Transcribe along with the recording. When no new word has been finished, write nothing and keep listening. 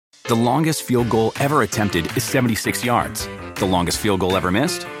The longest field goal ever attempted is 76 yards. The longest field goal ever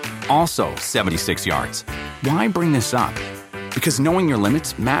missed? Also 76 yards. Why bring this up? Because knowing your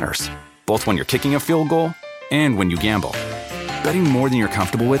limits matters, both when you're kicking a field goal and when you gamble. Betting more than you're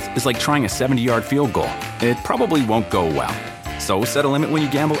comfortable with is like trying a 70-yard field goal. It probably won't go well. So set a limit when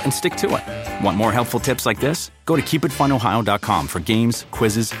you gamble and stick to it. Want more helpful tips like this? Go to keepitfunohio.com for games,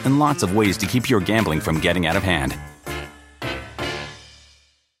 quizzes, and lots of ways to keep your gambling from getting out of hand.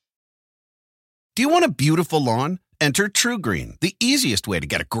 Do you want a beautiful lawn? Enter TruGreen, the easiest way to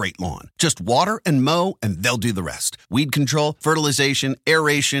get a great lawn. Just water and mow, and they'll do the rest. Weed control, fertilization,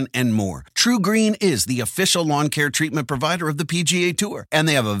 aeration, and more. TruGreen is the official lawn care treatment provider of the PGA Tour, and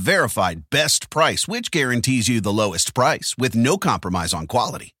they have a verified best price, which guarantees you the lowest price with no compromise on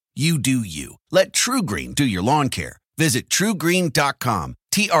quality. You do you. Let TruGreen do your lawn care. Visit TruGreen.com,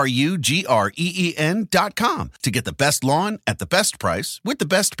 TruGreen.com, to get the best lawn at the best price with the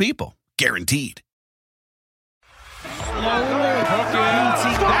best people. Guaranteed. That's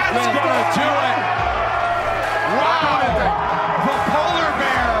gonna do it. Wow. The polar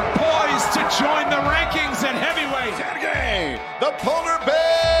bear poised to join the rankings at heavyweight. The polar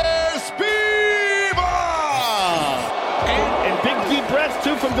bear Spiva. And big deep breaths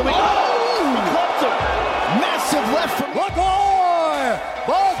too from the Massive left from Lagoy.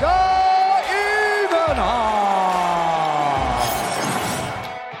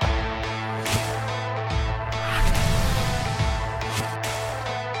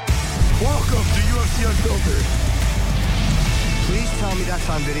 Welcome to UFC Unfiltered. Please tell me that's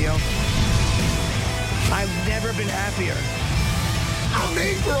on video. I've never been happier. I'm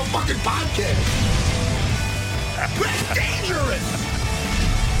made for a fucking podcast. That's dangerous.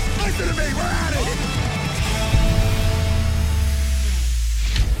 Listen to me, we're at it.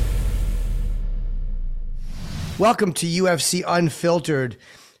 Welcome to UFC Unfiltered.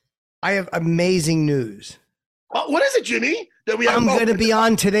 I have amazing news. What is it, Jimmy? That we have I'm going to be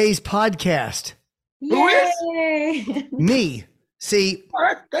on today's podcast. Who is? Me. See,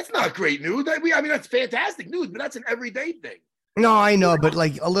 That's not great news. I mean, that's fantastic news, but that's an everyday thing. no, I know, but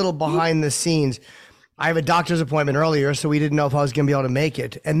like a little behind the scenes. I have a doctor's appointment earlier, so we didn't know if I was going to be able to make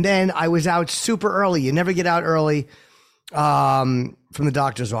it. And then I was out super early. You never get out early from the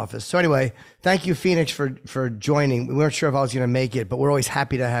doctor's office. So anyway, thank you, Phoenix, for joining. We weren't sure if I was going to make it, but we're always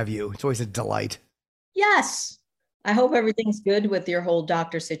happy to have you. It's always a delight. Yes. I hope everything's good with your whole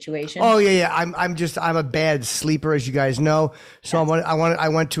doctor situation. Oh yeah. I'm a bad sleeper, as you guys know. So I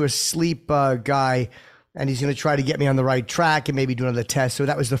went to a sleep guy, and he's going to try to get me on the right track and maybe do another test. So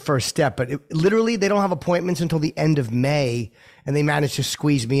that was the first step. But literally, they don't have appointments until the end of May, and they managed to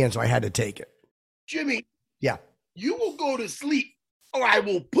squeeze me in, so I had to take it. Jimmy. Yeah. You will go to sleep, or I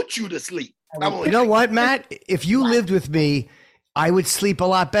will put you to sleep. You know what, Matt? If you lived with me, I would sleep a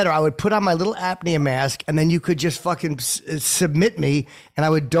lot better. I would put on my little apnea mask, and then you could just fucking submit me, and I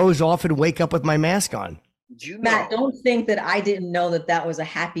would doze off and wake up with my mask on. Matt, don't think that I didn't know that was a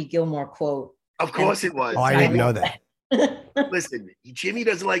Happy Gilmore quote. Of course it was. Oh, I didn't know that. Listen, Jimmy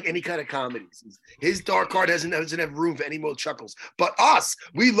doesn't like any kind of comedies. His dark card doesn't have room for any more chuckles. But us,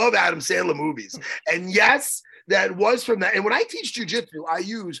 we love Adam Sandler movies. And yes, that was from that. And when I teach jujitsu, I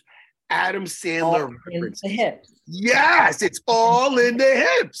use Adam Sandler references. The hips. Yes, it's all in the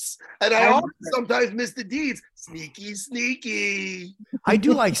hips. And I also sometimes miss the deeds. Sneaky. I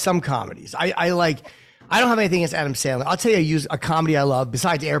do like some comedies. I don't have anything against Adam Sandler. I'll tell you a comedy I love,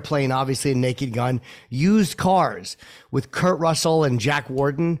 besides Airplane, obviously, and Naked Gun, Used Cars with Kurt Russell and Jack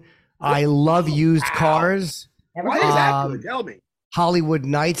Warden. I love Used Cars. Why is that good? Tell me. Hollywood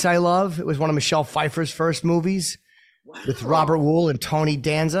Nights I love. It was one of Michelle Pfeiffer's first movies with Robert Wool and Tony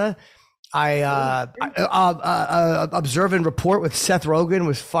Danza. Observe and Report with Seth Rogen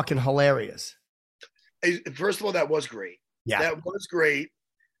was fucking hilarious. First of all, that was great. Yeah. That was great.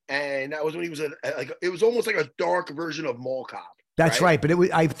 And that was when he was it was almost like a dark version of Mall Cop. That's right. But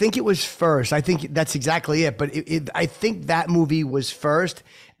I think it was first. I think that's exactly it. But I think that movie was first,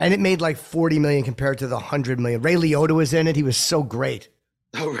 and it made like 40 million compared to the 100 million. Ray Liotta was in it. He was so great.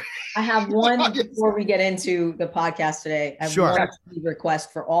 Oh, I have one before we get into the podcast today. I have one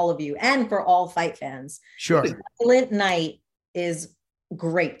request for all of you and for all fight fans. Sure. Violent Night is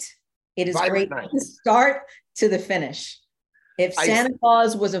great. It is great from the start to the finish. If Santa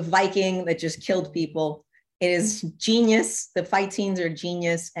Claus was a Viking that just killed people, it is genius. The fight scenes are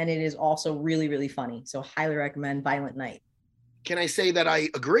genius, and it is also really, really funny. So highly recommend Violent Night. Can I say that I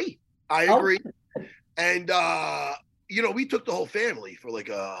agree? I agree. And, we took the whole family for we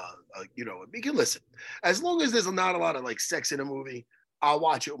can listen. As long as there's not a lot of like sex in a movie, I'll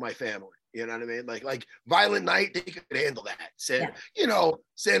watch it with my family. You know what I mean? Like Violent Night, they could handle that.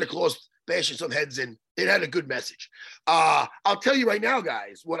 Santa Claus bashing some heads in. It had a good message. I'll tell you right now,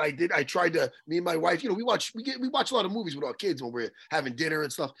 guys, what I did. I tried to, me and my wife, we watch a lot of movies with our kids when we're having dinner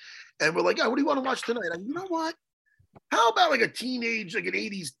and stuff. And we're like, what do you want to watch tonight? You know what? How about like a teenage, like an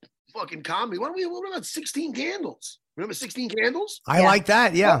 80s fucking comedy? What about 16 Candles? Remember 16 Candles? I like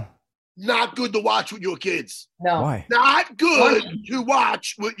that. Yeah. Not good to watch with your kids. No. Why? Not good to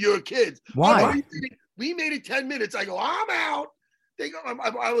watch with your kids. Why? We made it 10 minutes. I go, I'm out. They go, I'm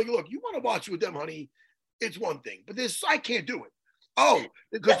like, look, you want to watch it with them, honey? It's one thing, but I can't do it. Oh,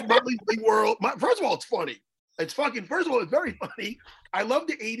 because Motley World. First of all, it's funny. It's fucking. First of all, it's very funny. I love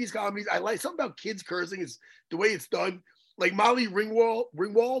the 80s comedies. I like something about kids cursing. It's the way it's done. Like Molly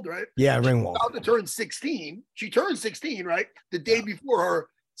Ringwald, right? Yeah, Ringwald. She's about to turn 16. She turned 16, right? The day before her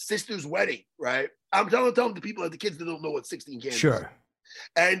sister's wedding, right? I'm telling the people, the kids that don't know what 16 Candles. Sure.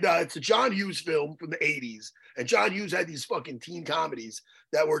 And it's a John Hughes film from the 80s. And John Hughes had these fucking teen comedies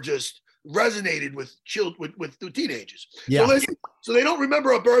that were just resonated with the teenagers. Yeah. So they don't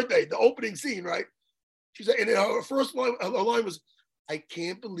remember her birthday, the opening scene, right? She's like, and her first line, her line was, I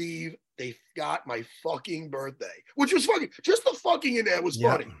can't believe they forgot my fucking birthday, which was fucking, just the fucking in there was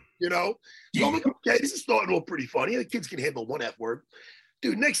funny, So I'm like, okay, this is starting off pretty funny. The kids can handle one F word.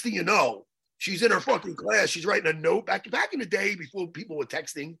 Dude, next thing you know, she's in her fucking class. She's writing a note back in the day before people were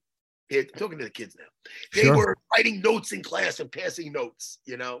texting. I'm talking to the kids now. They were writing notes in class and passing notes,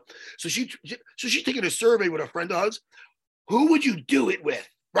 So she's taking a survey with a friend of hers. Who would you do it with?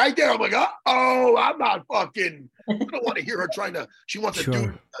 Right there. I'm like, I'm not fucking. I don't want to hear her she wants to do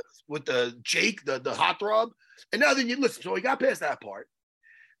it with the Jake, the hot throb. And now then you listen. So we got past that part.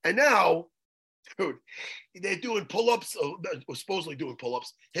 And now, dude, they're doing pull-ups, or supposedly doing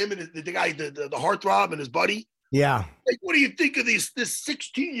pull-ups. Him and the guy, the heartthrob and his buddy. Yeah. Like, what do you think of this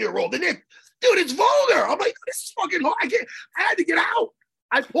 16-year-old? And dude, it's vulgar. I'm like, this is fucking hard. I had to get out.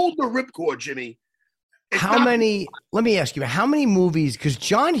 I pulled the ripcord, Jimmy. Let me ask you, how many movies, because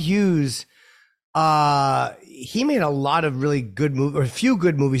John Hughes, he made a lot of really good movies, or a few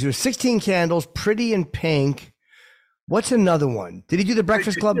good movies. There was 16 Candles, Pretty in Pink. What's another one? Did he do The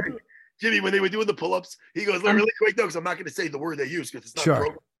Breakfast Club? Jimmy, when they were doing the pull-ups, he goes, really quick, though, because I'm not going to say the word they use because it's not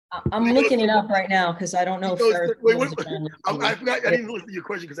program. I'm looking it up right now because I don't know. I forgot. I didn't listen to your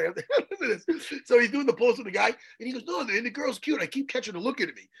question because I have to listen to this. So he's doing the pulse with the guy, and he goes, "No, and the girl's cute. I keep catching her looking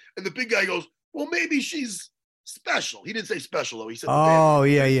at me." And the big guy goes, "Well, maybe she's special." He didn't say special though. He said, "Oh,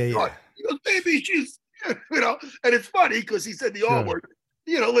 yeah." He goes, "Maybe she's," and it's funny because he said the R word.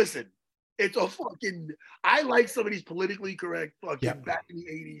 Listen, it's a fucking. I like some of these politically correct fucking back in the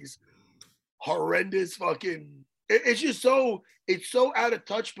 '80s, horrendous fucking. It's just it's so out of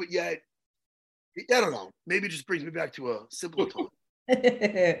touch, but yet, I don't know. Maybe it just brings me back to a simpler time.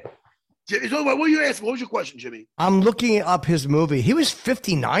 What were you asking? What was your question, Jimmy? I'm looking up his movie. He was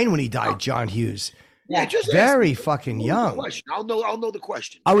 59 when he died, John Hughes. Yeah, just very fucking young. I'll know the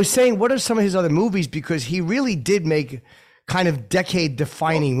question. I was saying, what are some of his other movies? Because he really did make kind of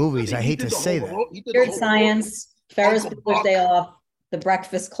decade-defining movies. I hate to say that. Weird Science, Ferris Bueller's Day Off, The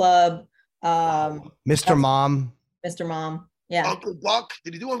Breakfast Club, Mr. Mom. Mr. Mom. Yeah. Uncle Buck.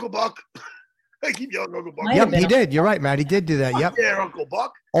 Did he do Uncle Buck? I keep yelling Uncle Buck. Yep, he did. You're right, Matt. He did do that. Yep. Yeah, Uncle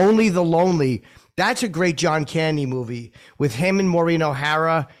Buck. Only the Lonely. That's a great John Candy movie with him and Maureen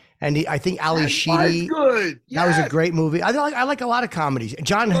O'Hara and I think Ali Sheedy. Good. Yes. That was a great movie. I like a lot of comedies.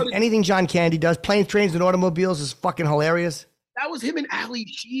 Anything John Candy does, Planes, Trains, and Automobiles is fucking hilarious. That was him and Ali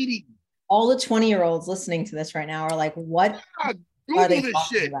Sheedy. All the 20-year-olds listening to this right now are like, what are they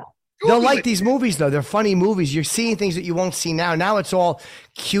talking about? They'll like these movies, though. They're funny movies. You're seeing things that you won't see now. Now it's all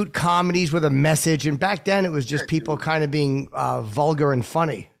cute comedies with a message. And back then, it was just people kind of being vulgar and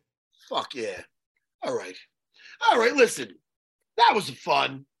funny. Fuck yeah. All right. Listen, that was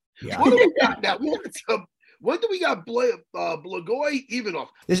fun. Yeah. What do we got now? When do we got Blagoy Ivanov?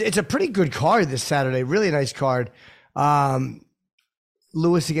 It's a pretty good card this Saturday. Really nice card.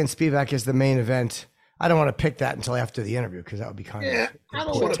 Lewis against Spivak is the main event. I don't want to pick that until after the interview because that would be kind of. I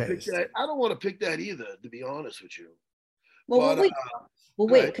don't want to pick that. I don't want to pick that either, to be honest with you. Well, we'll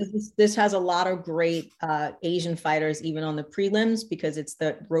wait because this has a lot of great Asian fighters even on the prelims because it's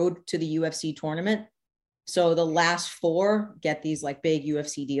the road to the UFC tournament. So the last four get these like big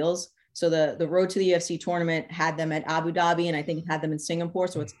UFC deals. So the road to the UFC tournament had them at Abu Dhabi and I think it had them in Singapore.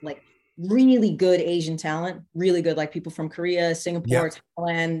 So it's like really good Asian talent, really good, like people from Korea, Singapore,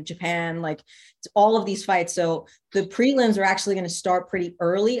 Thailand, Japan, like it's all of these fights. So the prelims are actually going to start pretty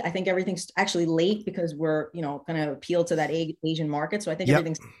early. I think everything's actually late because we're, going to appeal to that Asian market. So I think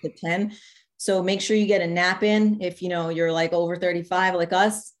everything's at 10. So make sure you get a nap in if, you're like over 35 like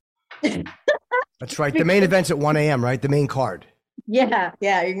us. That's right. The main event's at 1 a.m., right? The main card. Yeah.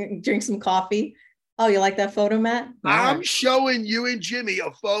 You can drink some coffee. Oh, you like that photo, Matt? I'm showing you and Jimmy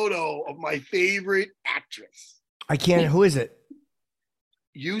a photo of my favorite actress. I can't. Who is it?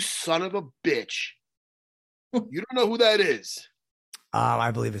 You son of a bitch. You don't know who that is.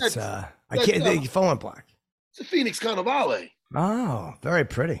 I believe it's, I can't, the phone went black. It's a Phoenix Cannavale. Oh, very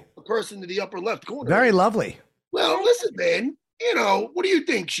pretty. The person in the upper left corner. Very lovely. Well, listen, man. You know, what do you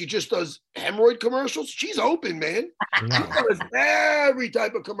think? She just does hemorrhoid commercials? She's open, man. No. She does every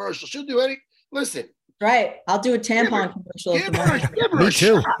type of commercial. She'll do any. Listen. Right. I'll do a tampon commercial. Give her Me a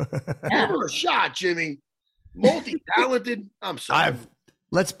too. shot. Give her a shot, Jimmy. Multi-talented. I'm sorry.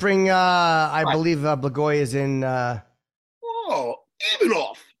 Let's bring, I believe Blagoy is in. Oh, even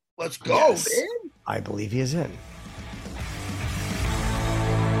off. Let's go, Yes. man. I believe he is in.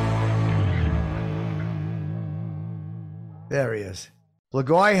 There he is.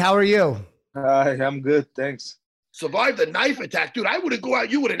 Blagoy, how are you? Hi, I'm good, thanks. Survived the knife attack. Dude, I wouldn't go at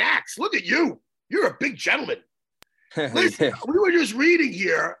you with an axe. Look at you. You're a big gentleman. Listen, we were just reading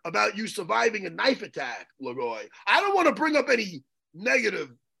here about you surviving a knife attack, Blagoy. I don't want to bring up any negative,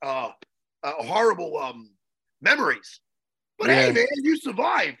 horrible memories. But hey, man, you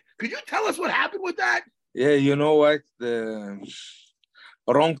survived. Could you tell us what happened with that? Yeah, you know what? The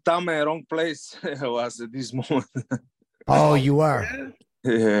wrong time and wrong place was at this moment. Oh, you are?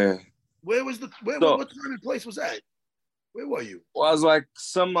 Yeah. Where was what time and place was that? Where were you? Was like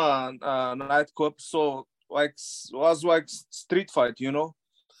some nightclub, so like was like street fight, you know?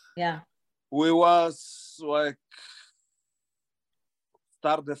 Yeah. We was like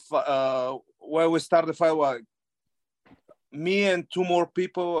where we start the fight, like me and two more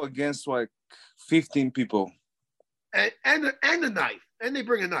people against like 15 people. And a knife. And they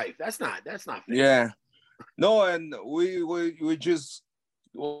bring a knife. That's not fair. Yeah. No, and we just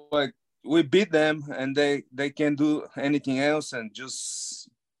like we beat them, and they can't do anything else, and just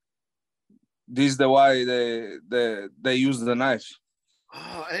this is the why they use the knife.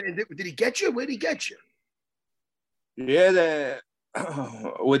 Oh, and did he get you? Where did he get you? Yeah,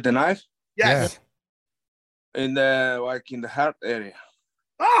 with the knife. Yes. Yeah. In the heart area.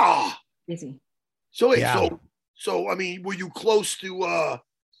 Oh, easy. So wait, so I mean, were you close to?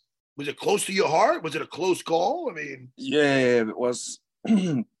 Was it close to your heart? Was it a close call? I mean, yeah, it was.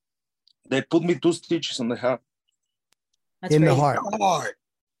 They put me 2 stitches on the heart. That's in crazy. the heart.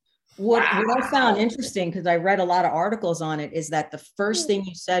 What I found interesting, because I read a lot of articles on it, is that the first thing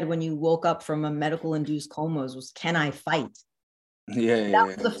you said when you woke up from a medical induced coma was, "Can I fight?" Yeah, That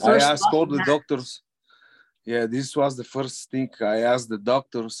was the first I asked all the thought. doctors. Yeah, this was the first thing I asked the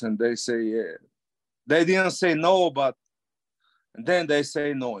doctors, and they say, yeah. They didn't say no, but then they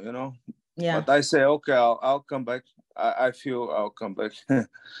say no, you know. Yeah. But I say, okay, I'll come back. I feel I'll come back.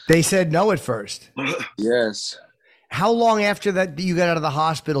 They said no at first. Yes. How long after that you got out of the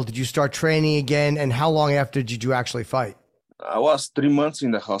hospital did you start training again? And how long after did you actually fight? I was 3 months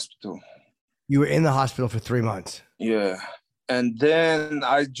in the hospital. You were in the hospital for 3 months. Yeah. And then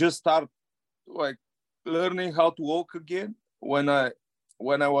I just started like learning how to walk again when I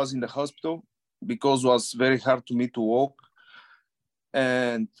was in the hospital, because it was very hard to me to walk.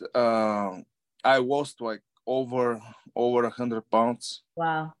 And I lost like over 100 pounds.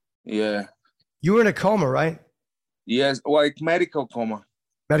 Wow. Yeah. You were in a coma, right? Yes, like medical coma.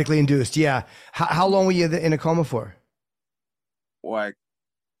 Medically induced, yeah. How long were you in a coma for? Like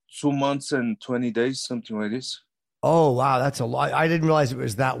 2 months and 20 days, something like this. Oh, wow, that's a lot. I didn't realize it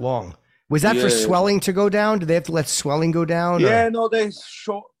was that long. Was that for swelling to go down? Did they have to let swelling go down? Yeah, no, they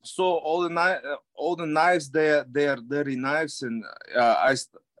so all the knives, they're dirty knives, and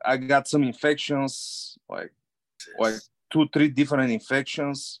I got some infections, like 2-3 different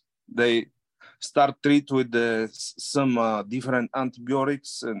infections. They start treat with some different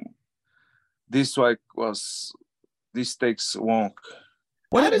antibiotics, and this takes long.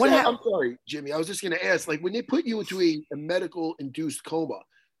 I'm sorry, Jimmy. I was just going to ask, like, when they put you into a medical induced coma,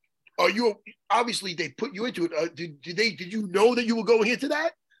 are you obviously they put you into it? Did you know that you were going into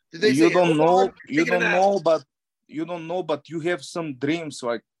that? Did they say, You don't know, but you have some dreams,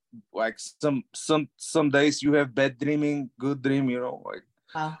 like some days you have bad dreaming, good dream, you know, like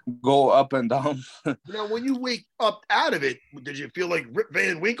go up and down. Now, when you wake up out of it, did you feel like Rip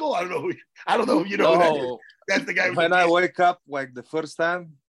Van Winkle? I don't know. You know, No. that's the guy. When I wake up, like the first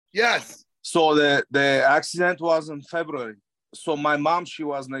time. Yes. So the accident was in February. So my mom, she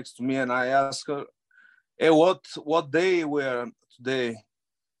was next to me, and I asked her, "Hey, what day we're today?"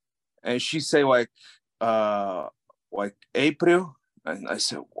 And she said like April. And I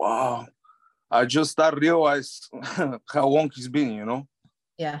said, "Wow." I just started realize how long it's been, you know.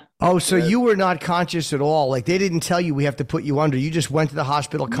 Yeah. Oh, so you were not conscious at all. Like they didn't tell you we have to put you under. You just went to the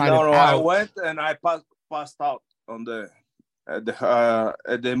hospital kind of No, out. I went and I passed out on at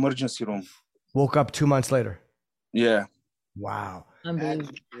the emergency room. Woke up 2 months later. Yeah. Wow.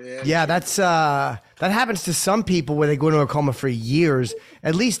 Unbelievable. Yeah, that's that happens to some people where they go into a coma for years.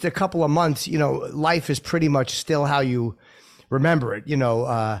 At least a couple of months, you know, life is pretty much still how you remember it. You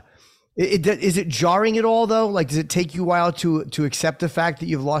know, is it jarring at all though? Like, does it take you a while to accept the fact that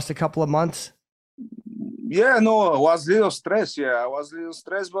you've lost a couple of months? Yeah, no, I was a little stressed. Yeah, I was a little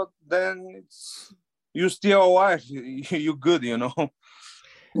stressed, but then you still alive. You're good, you know.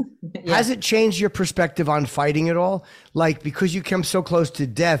 Yeah. Has it changed your perspective on fighting at all? Like, because you come so close to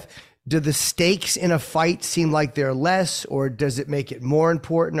death, do the stakes in a fight seem like they're less, or does it make it more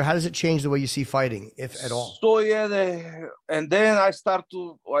important, or how does it change the way you see fighting, if at all? So yeah, and then I start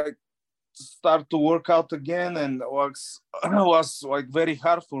to work out again, and was like very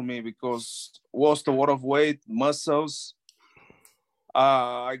hard for me because lost a lot of weight, muscles.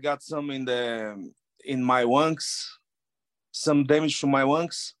 I got some in my lungs, some damage to my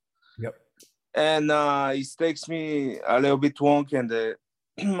lungs. Yep. And it takes me a little bit long, and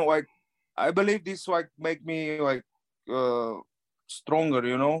like I believe this like make me like stronger,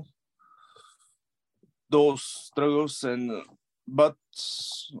 you know, those struggles. But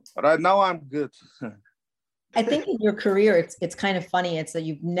right now I'm good. I think in your career, it's kind of funny. It's that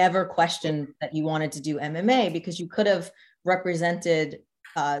you've never questioned that you wanted to do MMA, because you could have represented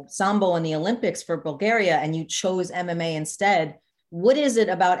Sambo in the Olympics for Bulgaria and you chose MMA instead. What is it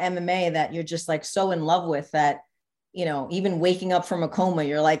about MMA that you're just like so in love with that, you know, even waking up from a coma,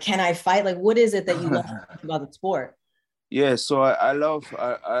 you're like, can I fight? Like, what is it that you love about the sport? Yeah, so I love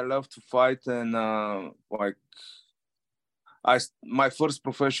to fight, and like my first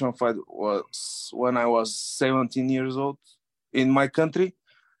professional fight was when I was 17 years old in my country,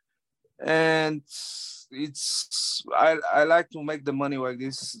 and I like to make the money like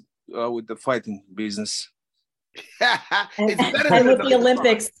this with the fighting business. It's better and than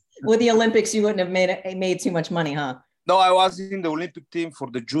with the Olympics, you wouldn't have made too much money, huh? No, I was in the Olympic team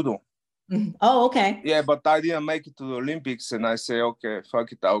for the judo. Oh, okay. Yeah, but I didn't make it to the Olympics, and I say, okay,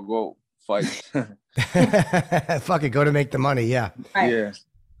 fuck it, I'll go fight. Fuck it, go to make the money. Yeah. Right. Yeah.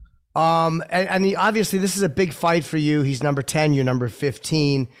 And obviously this is a big fight for you. He's number 10, you're number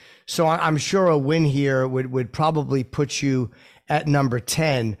 15. So I'm sure a win here would probably put you at number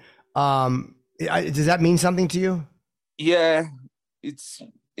 10. Does that mean something to you? Yeah, it's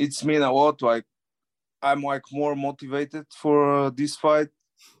mean a lot. Like I'm like more motivated for this fight,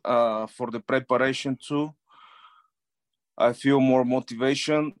 for the preparation too. I feel more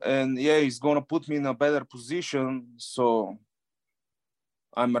motivation, and yeah, it's gonna put me in a better position. So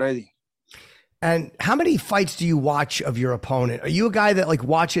I'm ready. And how many fights do you watch of your opponent? Are you a guy that like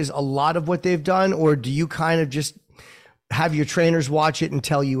watches a lot of what they've done, or do you kind of just have your trainers watch it and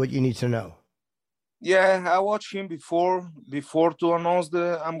tell you what you need to know? Yeah, I watched him before to announce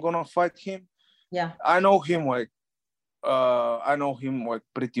that I'm gonna fight him. Yeah. I know him like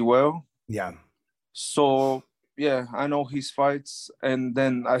pretty well. Yeah. So yeah, I know his fights, and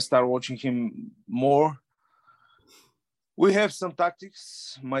then I start watching him more. We have some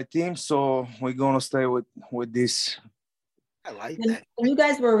tactics, my team, so we're gonna stay with this. I like that. When you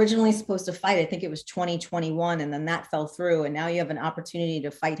guys were originally supposed to fight, I think it was 2021, and then that fell through, and now you have an opportunity to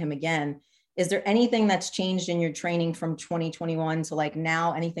fight him again. Is there anything that's changed in your training from 2021 to like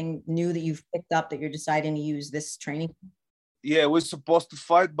now? Anything new that you've picked up that you're deciding to use this training? Yeah, we're supposed to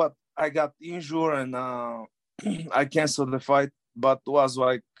fight, but I got injured and I canceled the fight. But was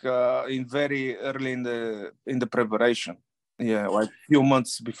like in very early in the preparation. Yeah, like a few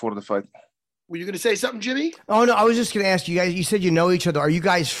months before the fight. Were you going to say something, Jimmy? Oh no, I was just going to ask you guys. You said you know each other. Are you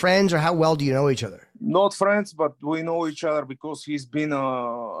guys friends, or how well do you know each other? Not friends, but we know each other because he's been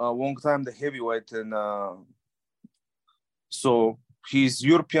a long time the heavyweight, and so he's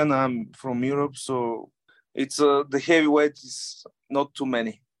European. I'm from Europe, so it's the heavyweight is not too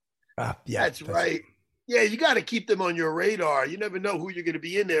many. Yeah, that's right. Yeah, you got to keep them on your radar. You never know who you're going to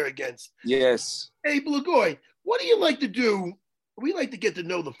be in there against. Yes. Hey, Blagoy, what do you like to do? We like to get to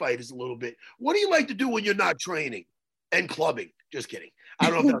know the fighters a little bit. What do you like to do when you're not training and clubbing? Just kidding. I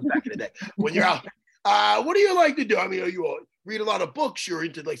don't know if that was back in the day. When you're out, what do you like to do? I mean, read a lot of books? You're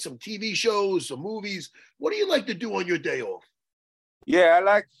into like some TV shows, some movies. What do you like to do on your day off? Yeah, I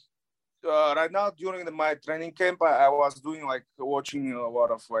like right now during my training camp, I was doing like watching a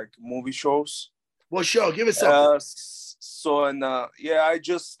lot of like movie shows. What show? Give us something. I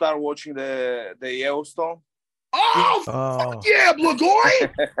just started watching the Yellowstone. Oh, fuck yeah,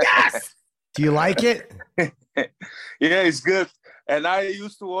 Blagoy! Yes. Do you like it? Yeah, it's good. And I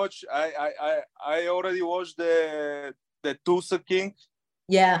used to watch. I already watched the Tulsa King.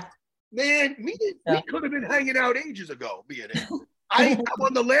 Yeah. Man, we could have been hanging out ages ago, me and him. I'm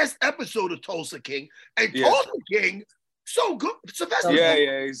on the last episode of Tulsa King, and Tulsa King, so good. Sylvester. Yeah,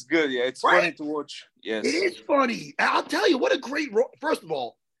 it's good. Yeah, it's funny to watch. Yes, it is funny. I'll tell you, what a great role. First of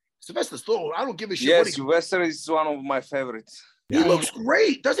all, Sylvester Stallone. I don't give a shit. Yes, Sylvester is one of my favorites. He looks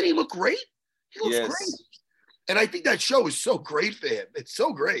great. Doesn't he look great? He looks great. And I think that show is so great for him. It's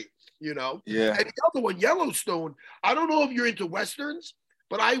so great, you know? Yeah. And the other one, Yellowstone, I don't know if you're into Westerns,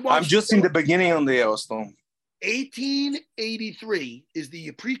 but I watched. I'm just in the beginning on the Yellowstone. 1883 is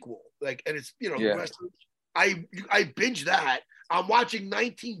the prequel. Like, and it's, the Westerns. I binged that. I'm watching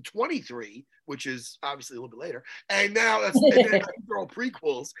 1923, which is obviously a little bit later. And now they're all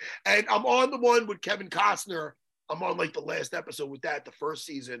prequels. And I'm on the one with Kevin Costner. I'm on like the last episode with that, the first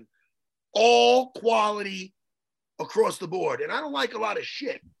season. All quality across the board. And I don't like a lot of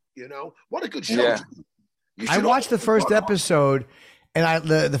shit, What a good show. Yeah. I watched the first episode and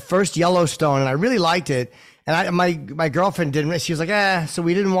the first Yellowstone, and I really liked it. And my girlfriend didn't. She was like, so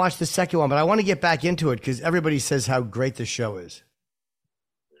we didn't watch the second one, but I want to get back into it because everybody says how great the show is.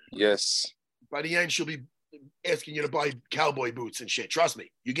 Yes. By the end, she'll be asking you to buy cowboy boots and shit. Trust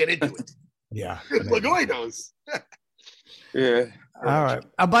me, you get into it. Yeah. Lagoy knows. Yeah. All right.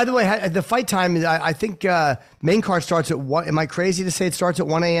 By the way, the fight time, I think main card starts at 1. Am I crazy to say it starts at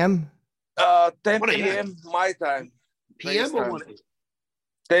 1 a.m.? 10 p.m. my time. PM or 1 a.m.?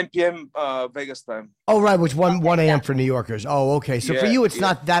 10 p.m. Vegas time. Oh, right, which 1 a.m. for New Yorkers. Oh, okay. So for you, it's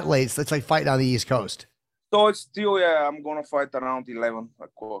not that late. So it's like fighting on the East Coast. So it's still, I'm going to fight around 11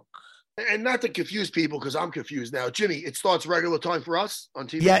 o'clock. And not to confuse people, because I'm confused now. Jimmy, it starts regular time for us on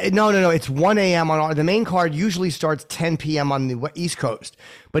TV? Yeah, no. It's 1 a.m. on the main card usually starts 10 p.m. on the East Coast.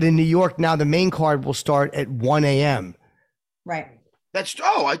 But in New York now, the main card will start at 1 a.m. Right. I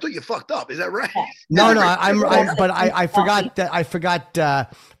thought you fucked up. Is that right? No, I forgot that. I forgot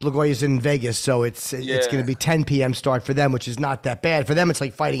Blagoy is in Vegas, so it's going to be 10 p.m. start for them, which is not that bad. For them, it's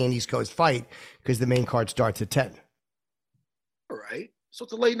like fighting an East Coast fight because the main card starts at 10. All right. So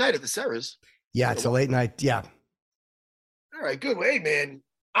it's a late night at the Serras. Yeah, it's a late night. Yeah. All right, good. Hey, man,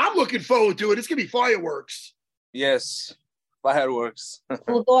 I'm looking forward to it. It's going to be fireworks. Yes, fireworks.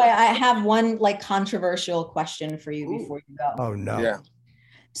 Well, boy, I have one controversial question for you before you go. Oh, no. Yeah.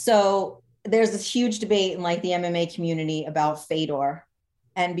 So there's this huge debate in the MMA community about Fedor.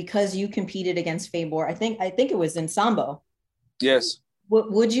 And because you competed against Fedor, I think it was in Sambo. Yes.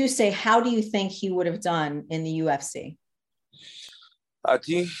 What would you say, how do you think he would have done in the UFC? I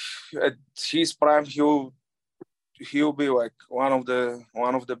think at his prime, he'll be like one of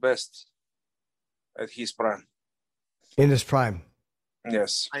the best at his prime. In his prime.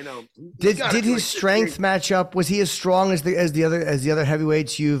 Yes. I know. Did his strength match up? Was he as strong as the other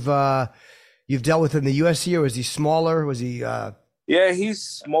heavyweights you've dealt with in the UFC, or was he smaller? Was he? Yeah, he's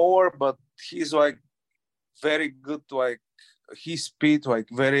smaller, but he's like very good. Like his speed, like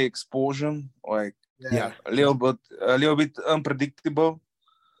very explosion, like. Yeah, a little bit unpredictable.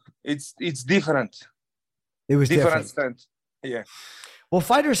 It's different. It was different. Strength. Yeah. Well,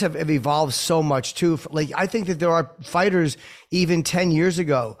 fighters have evolved so much too. Like I think that there are fighters even 10 years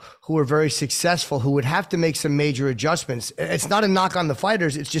ago who were very successful who would have to make some major adjustments. It's not a knock on the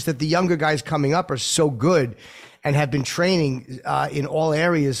fighters. It's just that the younger guys coming up are so good and have been training in all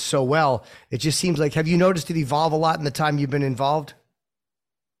areas so well. It just seems like, have you noticed it evolve a lot in the time you've been involved?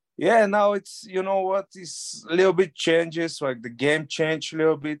 Yeah, now it's, it's a little bit changes, like the game changed a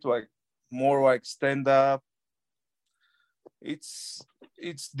little bit, like more like stand up. It's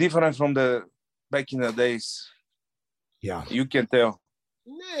different from the back in the days. Yeah. You can tell.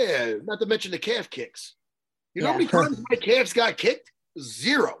 Yeah, not to mention the calf kicks. You know how many times my calves got kicked?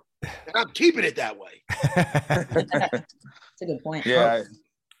 0. And I'm keeping it that way. That's a good point. Yeah.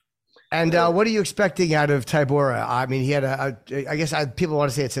 And what are you expecting out of Tybura? I mean, he had I guess people want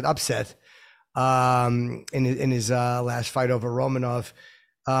to say it's an upset in his last fight over Romanov.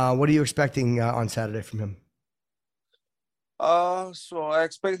 What are you expecting on Saturday from him? So I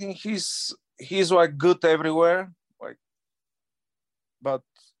expecting he's like good everywhere, but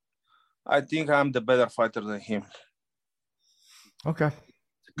I think I'm the better fighter than him. Okay.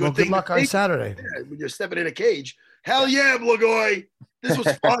 Well, good luck on Saturday. Yeah, when you're stepping in a cage. Hell yeah, Blagoy. This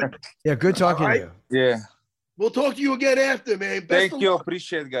was fun. Yeah, good talking to you. Yeah. We'll talk to you again after, man. Thank you.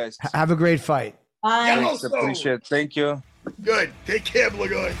 Appreciate it, guys. Have a great fight. Bye. Thanks, appreciate it. Thank you. Good. Take care,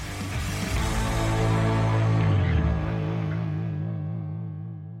 Blagoy.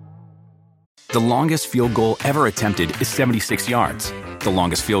 The longest field goal ever attempted is 76 yards. The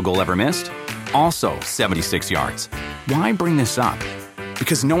longest field goal ever missed? Also 76 yards. Why bring this up?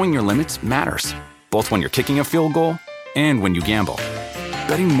 Because knowing your limits matters, both when you're kicking a field goal and when you gamble.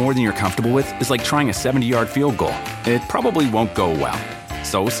 Betting more than you're comfortable with is like trying a 70-yard field goal. It probably won't go well.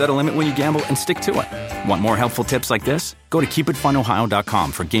 So set a limit when you gamble and stick to it. Want more helpful tips like this? Go to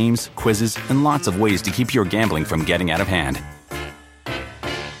keepitfunohio.com for games, quizzes, and lots of ways to keep your gambling from getting out of hand.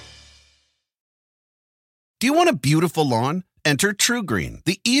 Do you want a beautiful lawn? Enter TruGreen,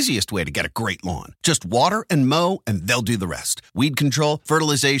 the easiest way to get a great lawn. Just water and mow, and they'll do the rest. Weed control,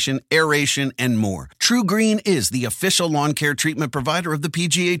 fertilization, aeration, and more. TruGreen is the official lawn care treatment provider of the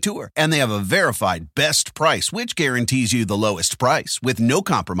PGA Tour, and they have a verified best price, which guarantees you the lowest price with no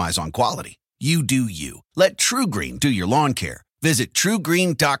compromise on quality. You do you. Let TruGreen do your lawn care. Visit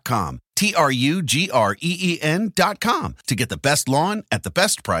TruGreen.com, TruGreen.com, to get the best lawn at the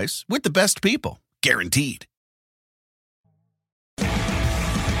best price with the best people. Guaranteed.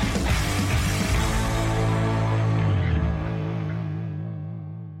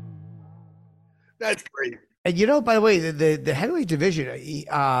 That's great. And you know, by the way, the heavyweight division,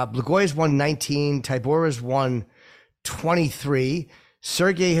 Blagoy's won 19, Tybora's won 23,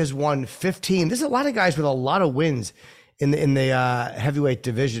 Sergey has won 15. There's a lot of guys with a lot of wins in the heavyweight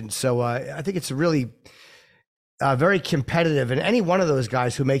division. So I think it's really very competitive. And any one of those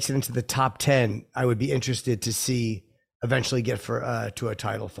guys who makes it into the top 10, I would be interested to see eventually get to a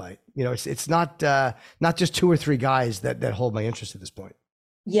title fight. You know, it's not just two or three guys that hold my interest at this point.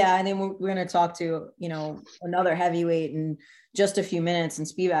 Yeah, and then we're going to talk to, another heavyweight in just a few minutes in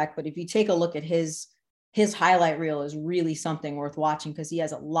Spivak. But if you take a look at his highlight reel, is really something worth watching because he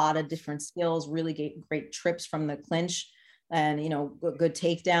has a lot of different skills, really great trips from the clinch, and good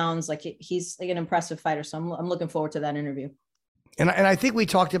takedowns. Like he's like an impressive fighter. So I'm looking forward to that interview. And I think we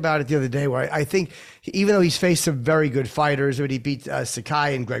talked about it the other day, where I think even though he's faced some very good fighters, when he beat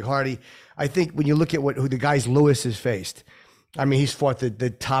Sakai and Greg Hardy, I think when you look at who the guys Lewis has faced, I mean, he's fought the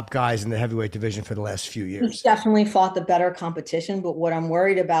top guys in the heavyweight division for the last few years. He's definitely fought the better competition. But what I'm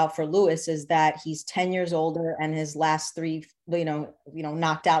worried about for Lewis is that he's 10 years older and his last three,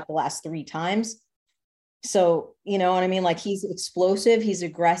 knocked out the last three times. So, you know what I mean? Like he's explosive, he's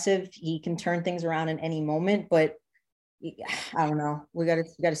aggressive, he can turn things around in any moment. But I don't know. We got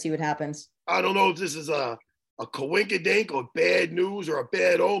to see what happens. I don't know if this is a coinkydink or bad news or a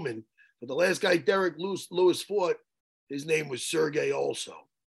bad omen. But the last guy Derek Lewis fought, his name was Sergey also.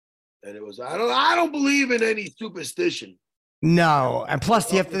 And it was, I don't believe in any superstition. No. And plus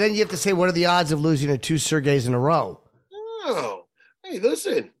you have to say, what are the odds of losing to two Sergeys in a row? Oh, hey,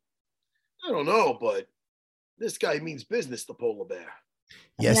 listen, I don't know, but this guy means business, the polar bear.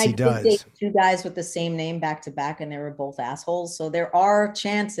 Yes, he does. Date two guys with the same name back to back, and they were both assholes. So there are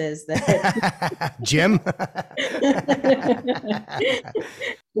chances that Jim.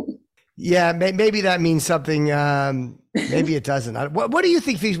 Yeah, maybe that means something. Maybe it doesn't. What do you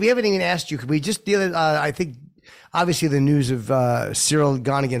think, Feast? We haven't even asked you. Could we just deal? I think obviously the news of Cyril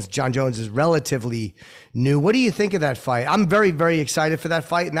Gane against John Jones is relatively new. What do you think of that fight? I'm very, very excited for that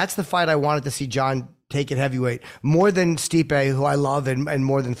fight, and that's the fight I wanted to see John take at heavyweight, more than Stipe, who I love, and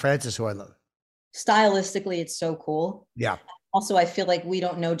more than Francis, who I love. Stylistically, it's so cool. Yeah. Also, I feel like we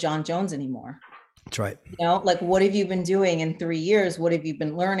don't know John Jones anymore. That's right. Like what have you been doing in 3 years? What have you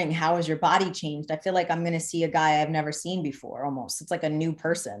been learning? How has your body changed? I feel like I'm going to see a guy I've never seen before. Almost, it's like a new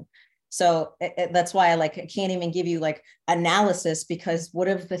person. So that's why I can't even give you like analysis, because what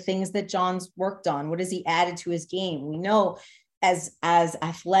are the things that John's worked on? What has he added to his game? We know as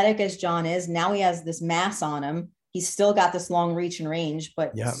athletic as John is, now he has this mass on him. He's still got this long reach and range,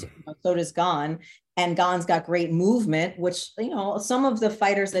 but so does Gane. And Gane's got great movement, which, some of the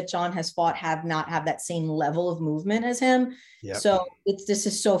fighters that John has fought have not have that same level of movement as him. Yep. So this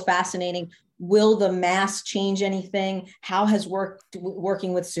is so fascinating. Will the mass change anything? How has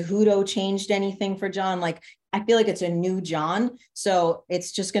working with Cejudo changed anything for John? Like, I feel like it's a new John. So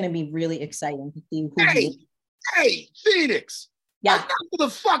it's just going to be really exciting to see who Hey, Phoenix. Yeah. Enough of the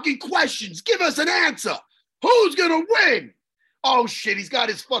fucking questions. Give us an answer. Who's going to win? Oh, shit. He's got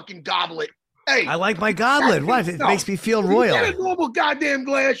his fucking goblet. Hey, I like my goblet. What? It makes me feel royal. You get a normal goddamn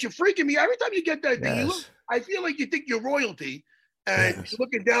glass. You're freaking me. Every time you get that thing, I feel like you think you're royalty, and you're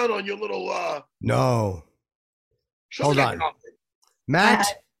looking down on your little. No. Hold on, Matt.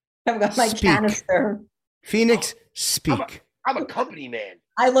 I've got my canister. Phoenix, speak. I'm a company man.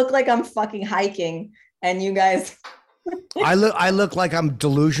 I look like I'm fucking hiking, and you guys. I look like I'm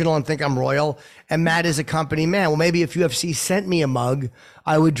delusional and think I'm royal, and Matt is a company man. Well, maybe if UFC sent me a mug,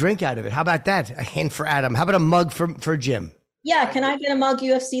 I would drink out of it. How about that? A hint for Adam. How about a mug for Jim? Yeah, can I get a mug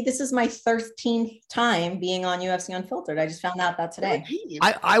UFC? This is my 13th time being on UFC Unfiltered. I just found out that today.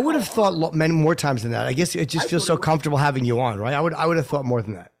 I would have thought many more times than that. I guess it just feels so comfortable having you on, right? I would have thought more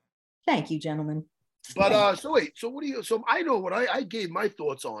than that. Thank you, gentlemen. But so wait, so what do you? So I know what I gave my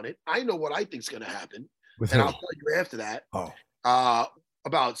thoughts on it. I know what I think's going to happen, and I'll tell you after that.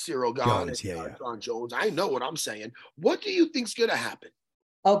 About Cyril Gane and John Jones. I know what I'm saying. What do you think's going to happen?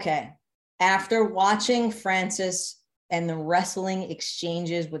 Okay, after watching Francis and the wrestling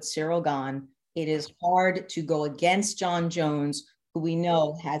exchanges with Cyril Gane, it is hard to go against John Jones, who we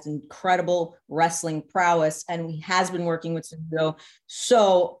know has incredible wrestling prowess and he has been working with Cejudo.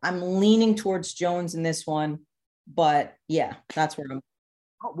 So I'm leaning towards Jones in this one, but yeah, that's where I'm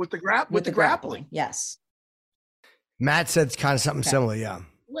with the grappling. Yes. Matt said kind of something similar. Yeah.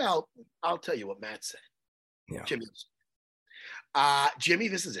 Well, I'll tell you what Matt said. Yeah. Jimmy,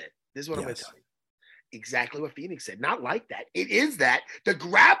 this is it. This is what I'm going to tell you. Exactly what Phoenix said. Not like that. It is that the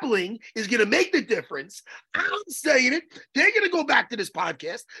grappling is going to make the difference. I'm saying it. They're going to go back to this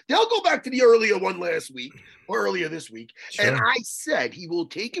podcast. They'll go back to the earlier one last week or earlier this week. Sure. And I said he will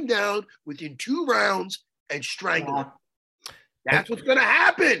take him down within 2 rounds and strangle him. That's what's going to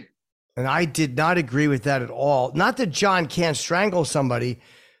happen. And I did not agree with that at all. Not that John can't strangle somebody,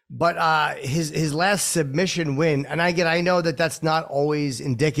 but his last submission win, and I know that that's not always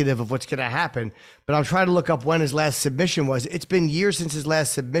indicative of what's going to happen, but I'm trying to look up when his last submission was. It's been years since his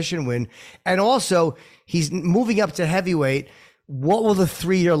last submission win. And also, he's moving up to heavyweight. What will the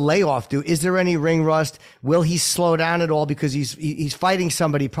 3-year layoff do? Is there any ring rust? Will he slow down at all? Because he's fighting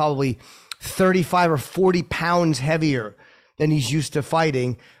somebody probably 35 or 40 pounds heavier than he's used to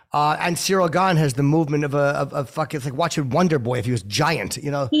fighting. And Cyril Gane has the movement of fucking, it's like watching Wonder Boy if he was giant, you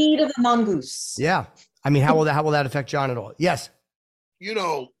know. Speed of the mongoose. Yeah. I mean, how will that affect John at all? Yes. You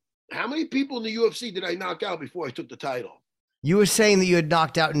know, how many people in the UFC did I knock out before I took the title? You were saying that you had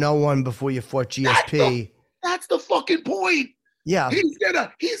knocked out no one before you fought GSP. That's the fucking point. Yeah.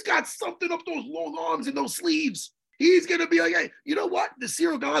 He's got something up those long arms and those sleeves. He's going to be like, hey, you know what? The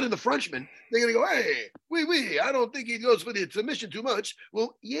Cyril Gane and the Frenchman, they're going to go, hey, I don't think he goes for the submission too much.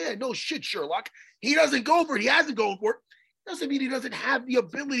 Well, yeah, no shit, Sherlock. He doesn't go for it. He hasn't gone for it. Doesn't mean he doesn't have the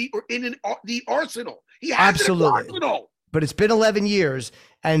ability or the arsenal. He has absolutely. An arsenal. But it's been 11 years,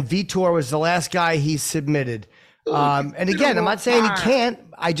 and Vitor was the last guy he submitted. And again, I'm not saying he can't.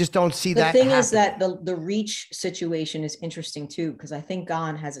 I just don't see that. The thing happen. is that the reach situation is interesting, too, because I think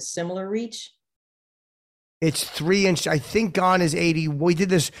Gane has a similar reach. It's 3 inch. I think Gane is 80. We did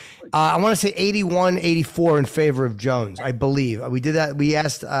this. I want to say 81, 84 in favor of Jones. I believe we did that.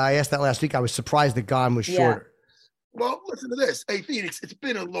 I asked that last week. I was surprised that Gane was shorter. Well, listen to this. Hey, Phoenix, it's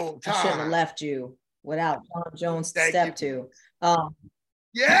been a long time. I shouldn't have left you without John Jones to step to.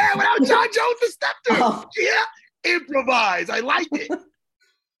 Yeah, without John Jones to step to. Yeah, improvise. I liked it.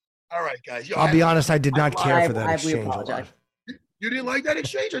 All right, guys. I'll be honest. I did not care for that exchange. We apologize. You didn't like that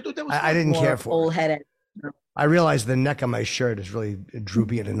exchange? I thought that was. I didn't care for full headed. I realized the neck on my shirt is really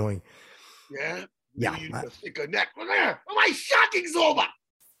droopy and annoying. Yeah? Yeah. You need to stick a neck. Look there. My shocking's over.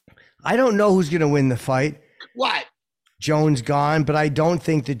 I don't know who's going to win the fight. What? Jones Gane, but I don't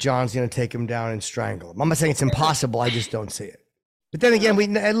think that John's going to take him down and strangle him. I'm not saying it's impossible. I just don't see it. But then again,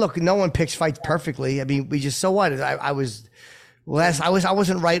 look, no one picks fights perfectly. I mean, so what? I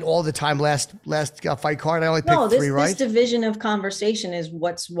wasn't right all the time last fight card. I only picked 3 right. This division of conversation is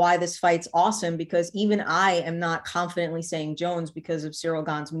why this fight's awesome, because even I am not confidently saying Jones because of Cyril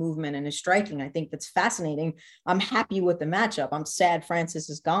Gane's movement and his striking. I think that's fascinating. I'm happy with the matchup. I'm sad Francis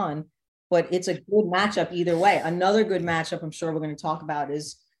is gone, but it's a good matchup either way. Another good matchup I'm sure we're going to talk about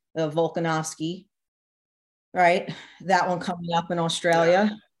is Volkanovski, right? That one coming up in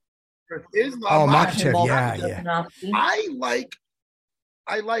Australia. Makhachev, yeah.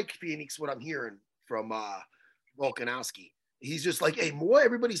 I like Phoenix, what I'm hearing from Volkanovski. He's just like, hey, more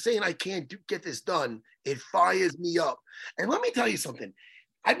everybody's saying I can't get this done. It fires me up. And let me tell you something.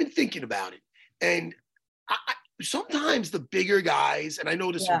 I've been thinking about it. And I sometimes the bigger guys, and I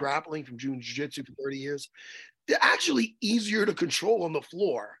know this from grappling, from doing jiu-jitsu for 30 years, they're actually easier to control on the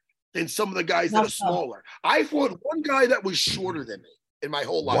floor than some of the guys that are smaller. I fought one guy that was shorter than me in my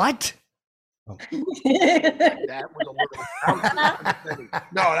whole life. What? That was a little.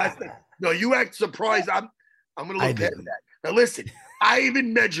 No, you act surprised. I'm gonna look past that. Now listen,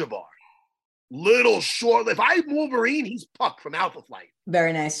 Ivan Medjevar, little short. If I Wolverine, he's Puck from Alpha Flight.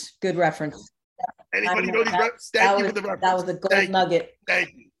 Very nice, good reference. Anybody know these references? Thank you for the reference. That was the gold nugget.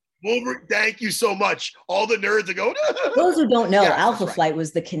 Thank you. Wolverine, thank you so much. All the nerds are going. Those who don't know, Alpha Flight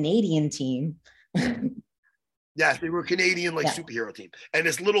was the Canadian team. Yes, they were a Canadian superhero team, and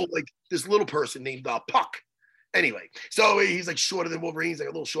this little person named Puck Anyway, so he's like shorter than Wolverine. He's like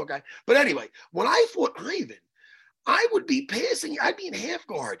a little short guy. But anyway, when I fought Ivan, I would be passing. I'd be in half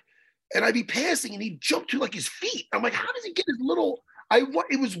guard, and I'd be passing, and he'd jump to like his feet. I'm like, how does he get his little?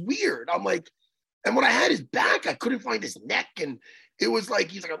 It was weird. I'm like, and when I had his back, I couldn't find his neck, and it was like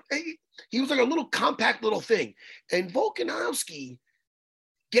he was like a little compact little thing. And Volkanovski,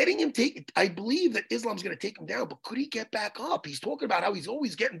 getting him I believe that Islam's going to take him down, but could he get back up? He's talking about how he's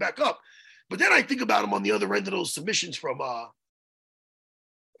always getting back up. But then I think about him on the other end of those submissions from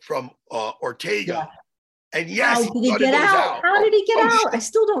Ortega. Yeah. And yes, how did he get out? How did he get out? I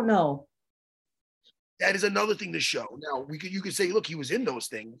still don't know. That is another thing to show. Now you could say, look, he was in those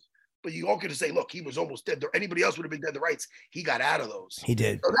things, but you all could say, look, he was almost dead. Anybody else would have been dead to rights. He got out of those. He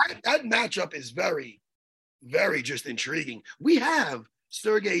did. So that matchup is very, very just intriguing. We have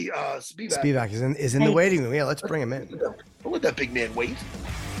Sergey Spivak. Spivak is in the waiting room. Yeah, let's bring him in. Don't let that big man wait.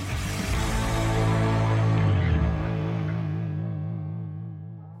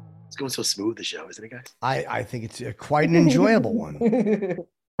 It's going so smooth, the show, isn't it, guys? I think it's quite an enjoyable one.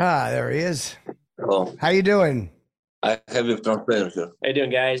 There he is. Hello. How you doing? I have a translator here. How you doing,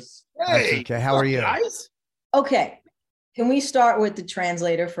 guys? Hey, okay. How are you? Guys? Okay. Can we start with the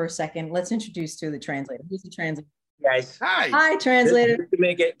translator for a second? Let's introduce to the translator. Who's the translator? Guys. Hi, translator. Just to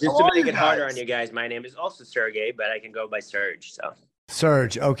make it harder on you guys, my name is also Sergey, but I can go by Serge. So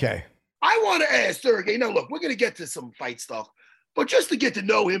Serge, okay. I want to ask Sergey. Now, look, we're going to get to some fight stuff, but just to get to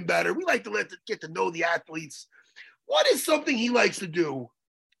know him better, we like to get to know the athletes. What is something he likes to do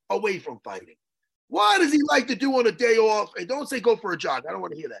away from fighting? What does he like to do on a day off? And don't say go for a jog. I don't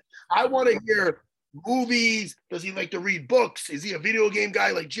want to hear that. I want to hear movies. Does he like to read books? Is he a video game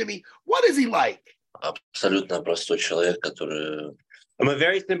guy like Jimmy? What is he like? Абсолютно простой человек, который... I'm a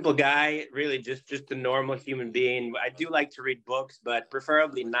very simple guy, really just a normal human being. I do like to read books, but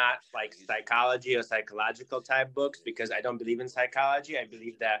preferably not like psychology or psychological type books, because I don't believe in psychology. I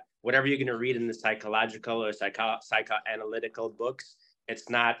believe that whatever you're going to read in the psychological or psychoanalytical books, it's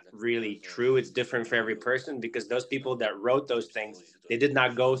not really true. It's different for every person, because those people that wrote those things, they did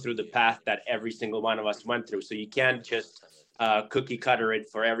not go through the path that every single one of us went through. So you can't just cookie cutter it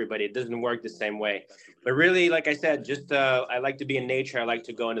for everybody. It doesn't work the same way. But really, like I said, just I like to be in nature. I like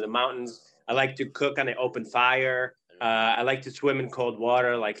to go into the mountains. I like to cook on an open fire. I like to swim in cold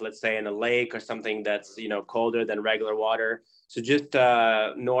water, like let's say in a lake or something that's, colder than regular water. So just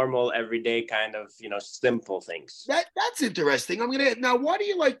normal, everyday kind of, simple things. That's interesting. Now, why do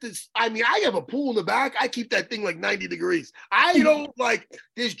you like this? I mean, I have a pool in the back. I keep that thing like 90 degrees. I don't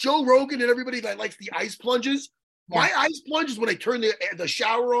there's Joe Rogan and everybody that likes the ice plunges. My ice plunges when I turn the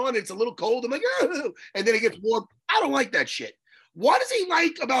shower on, it's a little cold. I'm like, oh, and then it gets warm. I don't like that shit. What does he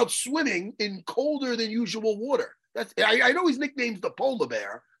like about swimming in colder than usual water? I know his nickname's the polar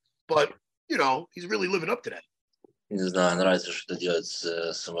bear, but he's really living up to that. Не знаю, нравится что-то делать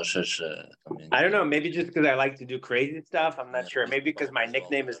сумасшедшее. I don't know, maybe just because I like to do crazy stuff. I'm not sure. Maybe because my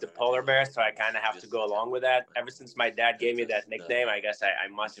nickname is the polar bear, so I kind of have to go along with that. Ever since my dad gave me that nickname, I guess I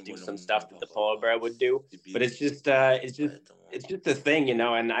must do some stuff that the polar bear would do. But it's just a thing,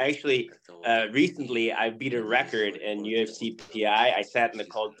 And I actually recently I beat a record in UFC PI. I sat in the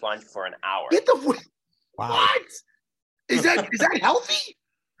cold plunge for an hour. Get the what? Is that healthy?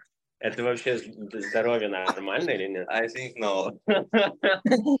 Это вообще здоровье нормально или нет? I think no.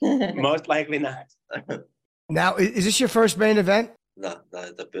 Most likely not. Now, is this your first main event? Да,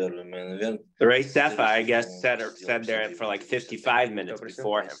 это первый main event. Ray Sefa, I guess, sat there for like 55 minutes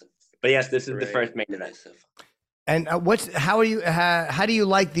before him. But yes, this is the first main event. And how do you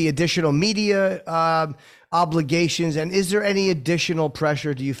like the additional media obligations? And is there any additional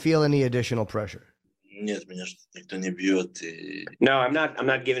pressure? Do you feel any additional pressure? Нет, меня никто не бьет. No, I'm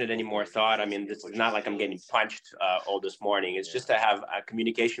not giving it any more thought. I mean, this is not like I'm getting punched all this morning. It's just to have a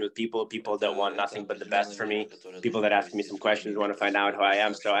communication with people that want nothing but the best for me, people that ask me some questions, want to find out who I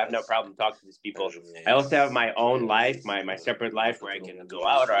am. So I have no problem talking to these people. I also have my own life, my separate life where I can go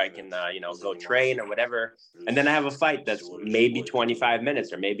out or I can, go train or whatever. And then I have a fight that's maybe 25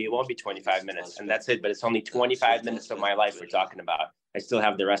 minutes or maybe it won't be 25 minutes. And that's it. But it's only 25 minutes of my life we're talking about. I still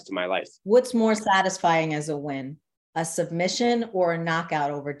have the rest of my life. What's more satisfying as a win? A submission or a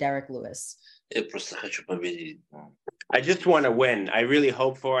knockout over Derek Lewis? I just want to win. I really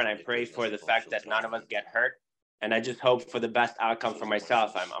hope for and I pray for the fact that none of us get hurt. And I just hope for the best outcome for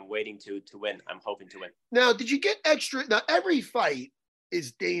myself. I'm waiting to win. I'm hoping to win. Now, did you get extra? Now, every fight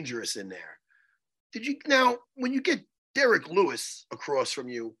is dangerous in there. When you get Derek Lewis across from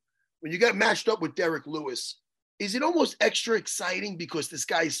you, when you got matched up with Derek Lewis, is it almost extra exciting because this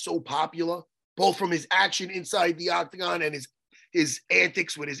guy is so popular, both from his action inside the octagon and his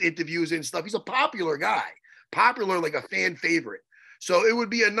antics with his interviews and stuff? He's a popular guy. popular, like a fan favorite. So it would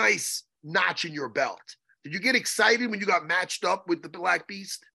be a nice notch in your belt. Did you get excited when you got matched up with the Black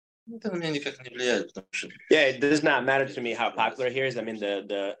Beast? Yeah, it does not matter to me how popular he is. I mean,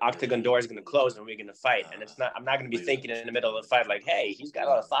 the octagon door is going to close and we're going to fight. And I'm not going to be thinking in the middle of the fight like, hey, he's got a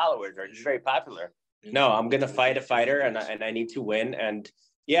lot of followers or he's very popular. No, I'm going to fight a fighter and I need to win. And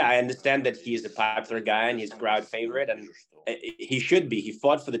yeah, I understand that he's a popular guy and he's a crowd favorite and he should be. He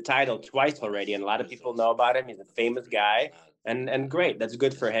fought for the title twice already and a lot of people know about him. He's a famous guy and great. That's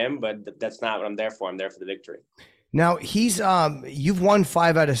good for him, but that's not what I'm there for. I'm there for the victory. Now he's you've won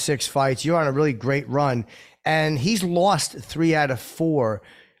 5 out of 6 fights. You're on a really great run, and he's lost 3 out of 4.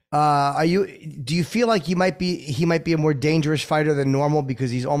 Do you feel like he might be a more dangerous fighter than normal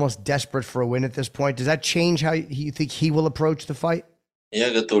because he's almost desperate for a win at this point? Does that change how you think he will approach the fight?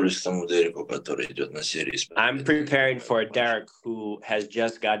 I'm preparing for a Derek who has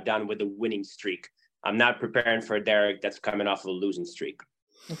just got done with a winning streak. I'm not preparing for a Derek that's coming off of a losing streak.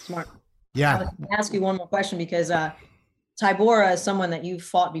 That's smart. Yeah. I was going to ask you one more question because Tybura is someone that you've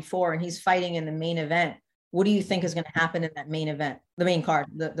fought before and he's fighting in the main event. What do you think is going to happen in that main event, the main card?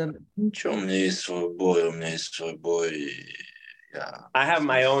 I have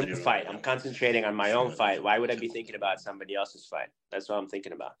my own fight. I'm concentrating on my own fight. Why would I be thinking about somebody else's fight? That's what I'm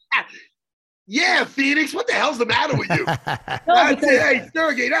thinking about. Yeah, Phoenix, what the hell's the matter with you? Hey,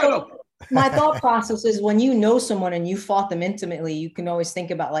 Sergey, no. My thought process is when you know someone and you fought them intimately, you can always think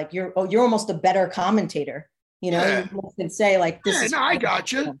about like you're almost a better commentator. You know, you can say like this. No, I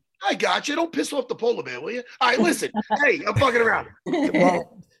got you. Don't piss off the polar bear, will you? All right, listen. Hey, I'm fucking around.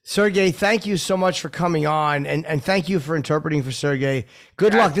 Well, Sergey, thank you so much for coming on, and thank you for interpreting for Sergey.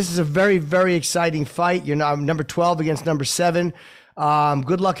 Good luck. This is a very, very exciting fight. You're now number 12 against number 7.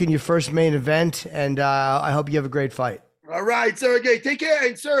 Good luck in your first main event, and I hope you have a great fight. All right, Sergey, take care.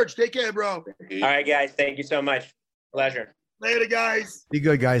 And Serge, take care, bro. All right, guys. Thank you so much. Pleasure. Later, guys. Be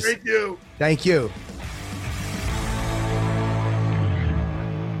good, guys. Thank you. Thank you.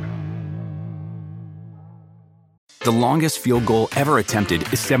 The longest field goal ever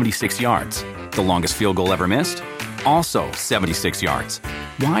attempted is 76 yards. The longest field goal ever missed? Also 76 yards.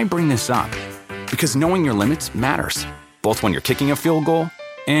 Why bring this up? Because knowing your limits matters, both when you're kicking a field goal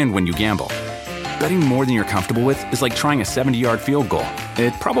and when you gamble. Betting more than you're comfortable with is like trying a 70-yard field goal.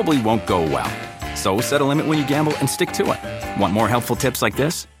 It probably won't go well. So set a limit when you gamble and stick to it. Want more helpful tips like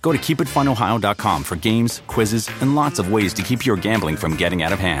this? Go to keepitfunohio.com for games, quizzes, and lots of ways to keep your gambling from getting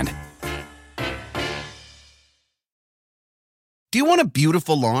out of hand. Do you want a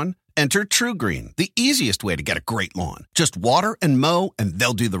beautiful lawn? Enter TruGreen, the easiest way to get a great lawn. Just water and mow, and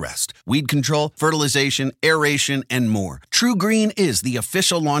they'll do the rest. Weed control, fertilization, aeration, and more. TruGreen is the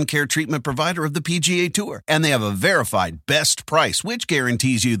official lawn care treatment provider of the PGA Tour, and they have a verified best price, which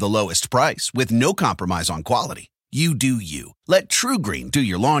guarantees you the lowest price with no compromise on quality. You do you. Let TruGreen do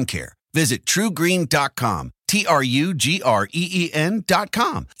your lawn care. Visit TruGreen.com,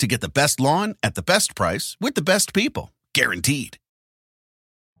 TruGreen.com, to get the best lawn at the best price with the best people. Guaranteed.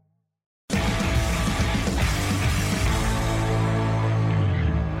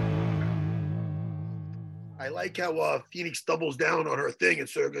 I like how Phoenix doubles down on her thing and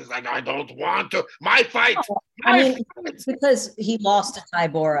Sergey's like, I don't want to. My fight. Because he lost to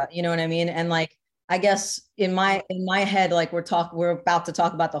Tybura, you know what I mean? And like, I guess in my head, like we're about to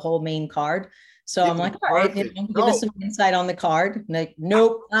talk about the whole main card. So I'm like, all right, give us some insight on the card. Like,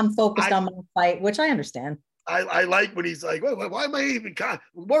 nope, I'm focused on my fight, which I understand. I like when he's like, why am I even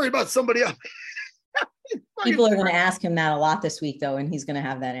worried about somebody else? People are going to ask him that a lot this week, though, and he's going to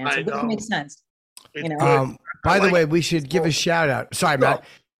have that answer. Which makes sense. You know? By the way, we should give a shout out. Sorry, Matt.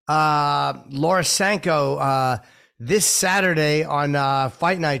 Laura Sanko, this Saturday on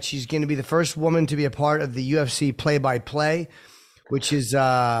Fight Night, she's going to be the first woman to be a part of the UFC play-by-play, which is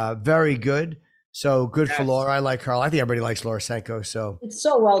very good. So good for Laura. I like her. I think everybody likes Laura Sanko. So it's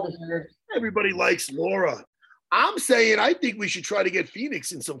so well deserved. Everybody likes Laura. I'm saying I think we should try to get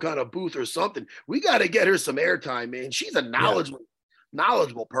Phoenix in some kind of booth or something. We got to get her some airtime, man. She's a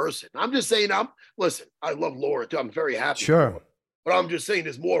knowledgeable person. I'm just saying, listen, I love Laura too. I'm very happy. Sure. But I'm just saying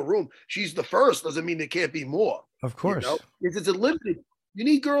there's more room. She's the first. Doesn't mean there can't be more. Of course. You know? It's a limited. You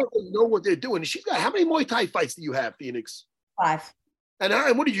need girls that know what they're doing. She's got, how many Muay Thai fights do you have, Phoenix? 5.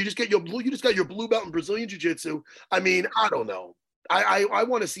 And what did you just get you just got your blue belt in Brazilian Jiu-Jitsu. I mean, I don't know. I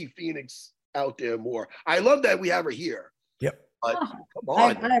want to see Phoenix out there more. I love that we have her here. Yep. But come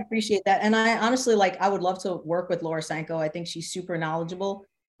on. I appreciate that. And I honestly, I would love to work with Laura Sanko. I think she's super knowledgeable.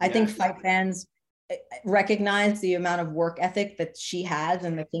 I think fight fans, recognize the amount of work ethic that she has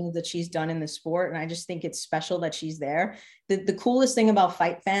and the things that she's done in the sport. And I just think it's special that she's there. The coolest thing about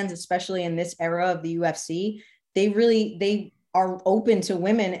fight fans, especially in this era of the UFC, they are open to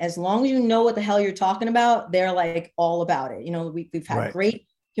women. As long as you know what the hell you're talking about, they're like all about it. You know, we've had great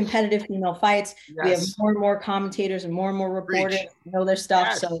competitive female fights. Yes. We have more and more commentators and more reporters know their stuff.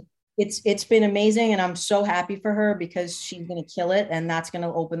 Yes. So it's been amazing, and I'm so happy for her because she's going to kill it, and that's going to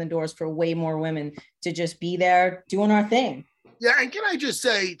open the doors for way more women to just be there doing our thing. Yeah, and can I just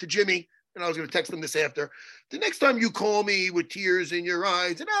say to Jimmy, and I was going to text him this after, the next time you call me with tears in your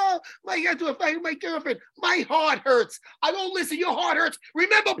eyes and, I got to a fight with my girlfriend, my heart hurts. I won't listen, your heart hurts.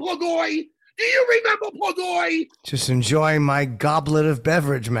 Remember Plagoy? Do you remember Plagoy? Just enjoy my goblet of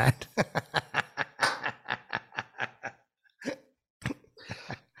beverage, Matt.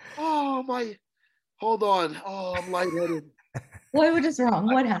 Oh, my. Hold on. Oh, I'm lightheaded. What is wrong?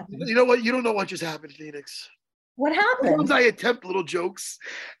 What happened? You know what? You don't know what just happened, Phoenix. What happened? Sometimes I attempt little jokes,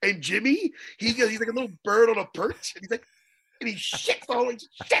 and Jimmy, he's like a little bird on a perch, and he shits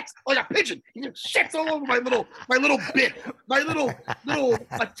like a pigeon. He just shits all over my little bit, my little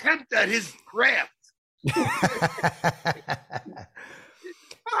attempt at his craft.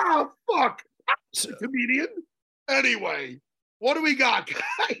 Oh, fuck. Comedian. Anyway, what do we got,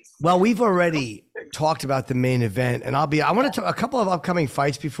 guys? Well, we've already talked about the main event, and I want to talk a couple of upcoming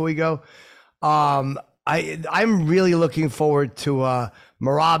fights before we go. I'm really looking forward to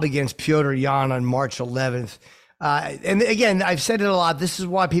Merab against Petr Yan on March 11th. And again, I've said it a lot. This is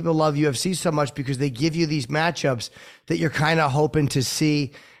why people love UFC so much, because they give you these matchups that you're kind of hoping to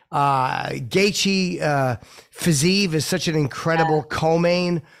see. Gaethje Fiziev is such an incredible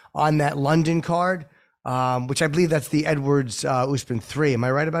co-main on that London card, which I believe that's the Edwards Usman 3. Am I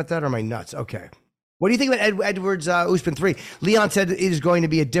right about that, or am I nuts? Okay. What do you think about Edwards Usman 3? Leon said it is going to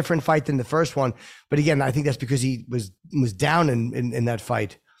be a different fight than the first one, but again, I think that's because he was down in that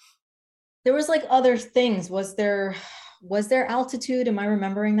fight. There was like other things. Was there altitude? Am I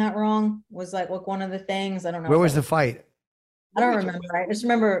remembering that wrong? Was like one of the things? I don't know. Where was the fight? I don't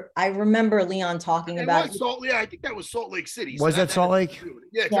remember. I remember Leon talking about it. I think that was Salt Lake City. Was that Salt Lake?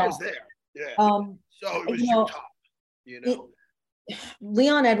 Yeah, I was there. Yeah. So it was Utah.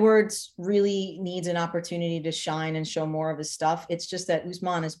 Leon Edwards really needs an opportunity to shine and show more of his stuff. It's just that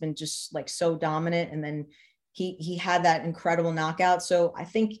Usman has been just like so dominant, and then he had that incredible knockout. So I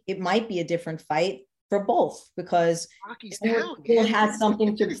think it might be a different fight for both, because Edwards has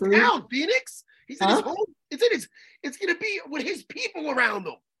something to prove. Town, Phoenix. He's in his home. It's going to be with his people around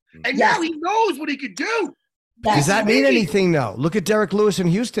him, and now he knows what he could do. Does that mean anything though? Look at Derek Lewis in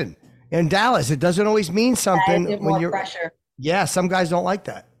Houston and Dallas. It doesn't always mean something when you're pressure. Yeah, some guys don't like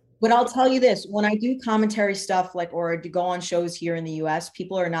that. But I'll tell you this, when I do commentary stuff, or to go on shows here in the US,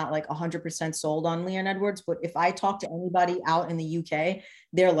 people are not like 100% sold on Leon Edwards. But if I talk to anybody out in the UK,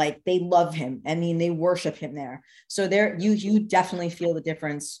 they're like, they love him. I mean, they worship him there. So you definitely feel the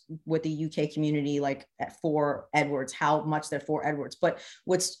difference with the UK community, like for Edwards, how much they're for Edwards. But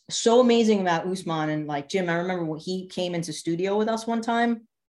what's so amazing about Usman, and like Jim, I remember when he came into studio with us one time.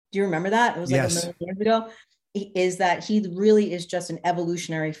 Do you remember that? It was like a million years ago. Is that he really is just an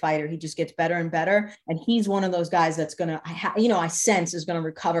evolutionary fighter. He just gets better and better. And he's one of those guys that's going to, I sense is going to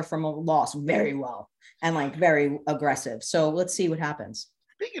recover from a loss very well and like very aggressive. So let's see what happens.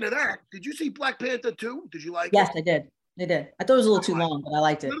 Speaking of that, did you see Black Panther 2? Did you like it? Yes, I did. I did. I thought it was a little too long, but I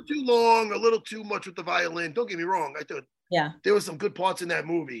liked it. A little too long, a little too much with the violin. Don't get me wrong. I thought there was some good parts in that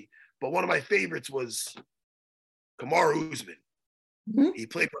movie, but one of my favorites was Kamaru Usman. Mm-hmm. He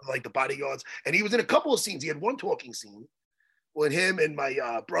played for like the bodyguards, and he was in a couple of scenes. He had one talking scene with him and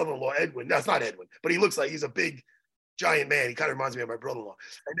my brother-in-law Edwin. That's not Edwin, but he looks like he's a big, giant man. He kind of reminds me of my brother-in-law.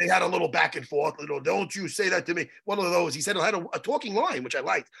 And they had a little back and forth. Don't you say that to me? One of those. He said it had a talking line, which I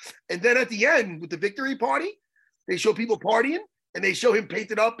liked. And then at the end, with the victory party, they show people partying, and they show him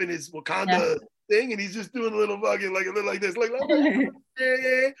painted up in his Wakanda thing, and he's just doing a little fucking like a little like this, like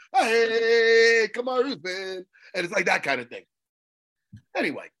hey, come on, Usman, and it's like that kind of thing.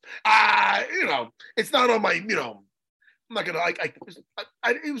 Anyway, it's not on my, I'm not going to,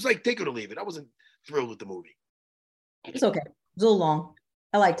 it was like take it or leave it. I wasn't thrilled with the movie. It's okay. It was a little long.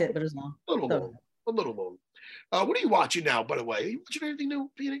 I liked it, but it was long. A little long. What are you watching now, by the way? Are you watching anything new,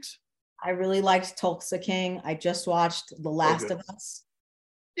 Phoenix? I really liked Tulsa King. I just watched The Last of Us.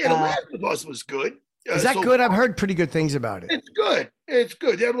 Yeah, The Last of Us was good. Is that good? I've heard pretty good things about it. It's good.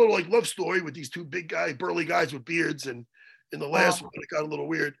 They have a little like love story with these two big guys, burly guys with beards, and in the last one, it got a little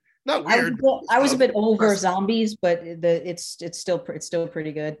weird. Not weird. I was a bit over zombies, but it's still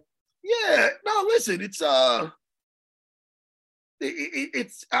pretty good. Yeah. No, listen, it's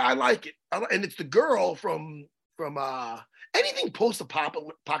It's I like it, and it's the girl from anything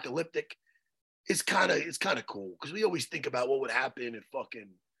post-apocalyptic is kind of cool because we always think about what would happen if fucking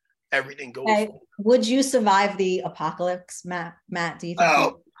everything goes. Hey, would you survive the apocalypse, Matt? Do you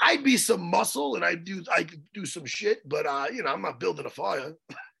think? I'd be some muscle and I could do some shit, but I'm not building a fire.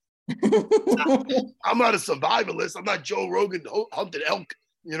 I'm not a survivalist. I'm not Joe Rogan hunting elk.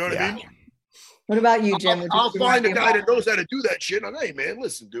 You know what I mean? What about you, Jim? I'll find a guy that knows how to do that shit. I'm, hey man,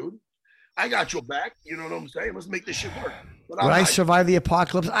 listen, dude, I got your back. You know what I'm saying? Let's make this shit work. Would I survive the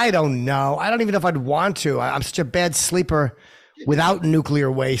apocalypse? I don't know. I don't even know if I'd want to. I'm such a bad sleeper without nuclear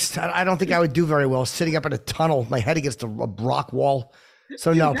waste. I don't think I would do very well sitting up in a tunnel, my head against a rock wall.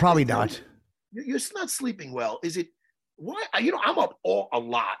 So no, probably not. You're not sleeping well. Is it? Why? I'm up a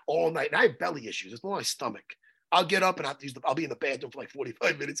lot all night, and I have belly issues. It's not my stomach. I'll get up and I'll be in the bathroom for like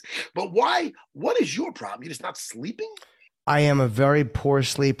 45 minutes. But why? What is your problem? You're just not sleeping? I am a very poor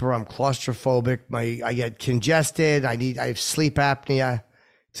sleeper. I'm claustrophobic. I get congested. I have sleep apnea.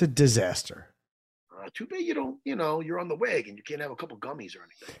 It's a disaster. Too bad you don't, you're on the wagon. You can't have a couple gummies or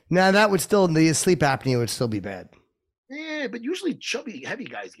anything. No, the sleep apnea would still be bad. Yeah, but usually chubby, heavy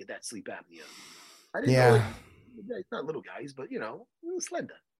guys get that sleep apnea. I didn't know it's not little guys, but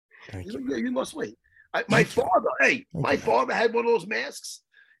slender. You lost weight. My father had one of those masks.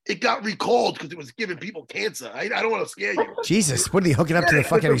 It got recalled because it was giving people cancer. I don't want to scare you. Jesus, what did he hook it up to the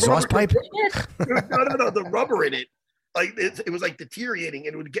fucking exhaust pipe? No, the rubber in it. Like it was like deteriorating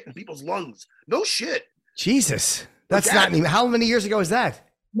and it would get in people's lungs. No shit. Jesus. That's not even, how many years ago is that?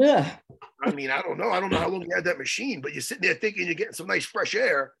 Yeah. I mean, I don't know. I don't know how long you had that machine, but you're sitting there thinking you're getting some nice fresh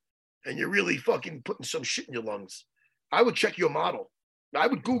air and you're really fucking putting some shit in your lungs. I would check your model. I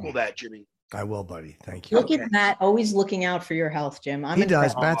would Google that, Jimmy. I will, buddy. Thank you. Look at Matt, always looking out for your health, Jim. He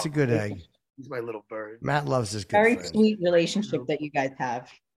does. Matt's a good egg. He's my little bird. Matt loves his good Very friend. sweet relationship that you guys have.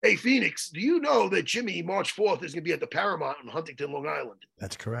 Hey, Phoenix, do you know that Jimmy, March 4th, is going to be at the Paramount in Huntington, Long Island?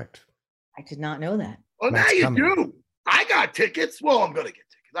 That's correct. I did not know that. Oh, Matt's now you coming. do. I got tickets. Well, I'm going to get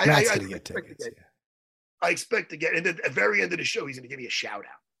tickets. Matt's going to get tickets. I expect to get, and at the very end of the show, he's going to give me a shout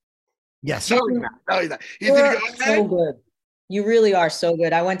out. Yes. No, he's not. He's You're going to go, so good. You really are so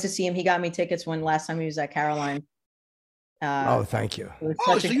good. I went to see him. He got me tickets when last time he was at Caroline. Thank you. It was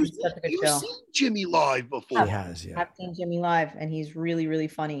such a you've good show. seen Jimmy live before. He has, yeah. I've seen Jimmy live, and he's really, really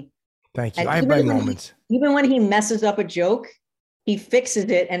funny. Thank you. And I have my moments. Even when he messes up a joke, he fixes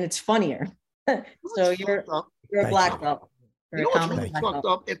it, and it's funnier. So you're a black belt. You know what's fucked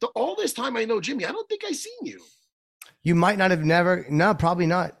up? After all this time I know Jimmy, I don't think I've seen you. You might not have no, probably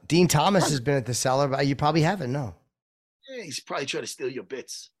not. Dean Thomas has been at the cellar, but you probably haven't, no. Yeah, he's probably trying to steal your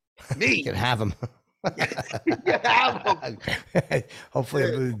bits. Me. You can have him. You have him. Hopefully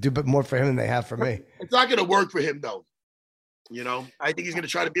it'll do a bit more for him than they have for me. It's not going to work for him, though. I think he's going to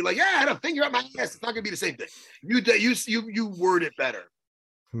try to be like, yeah, I had a finger up my ass. It's not going to be the same thing. You word it better.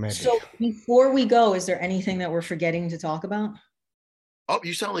 Maybe. So before we go, is there anything that we're forgetting to talk about? Oh,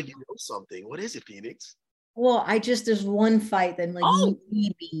 you sound like you know something. What is it, Phoenix? Well, there's one fight that maybe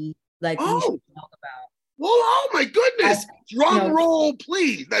we should talk about. Well, oh my goodness! Drum roll,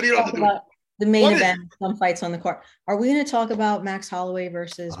 please. Now, the main event, some fights on the court. Are we going to talk about Max Holloway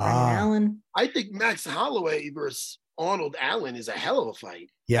versus Brendan Allen? I think Max Holloway versus Arnold Allen is a hell of a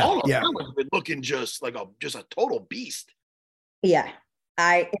fight. Yeah, Arnold Allen's been looking just like a total beast. Yeah,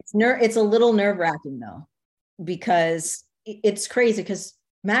 it's a little nerve-wracking though, because it's crazy because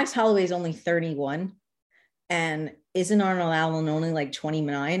Max Holloway is only 31, and isn't Arnold Allen only like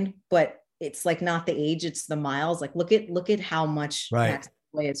 29? But it's like not the age, it's the miles. Like look at how much Max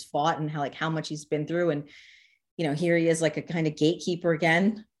Holloway has fought and how much he's been through. And here he is like a kind of gatekeeper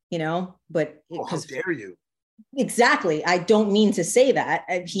again, but how dare you? Exactly. I don't mean to say that.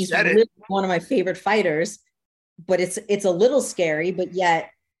 He's really one of my favorite fighters, but it's a little scary, but yet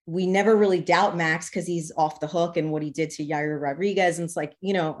we never really doubt Max because he's off the hook and what he did to Yair Rodriguez. And it's like,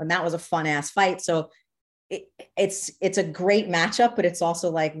 and that was a fun ass fight. So it's a great matchup, but it's also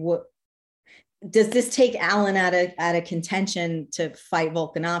like, what does this take Allen out of contention to fight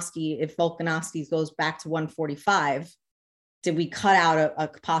Volkanovski? If Volkanovski goes back to 145, did we cut out a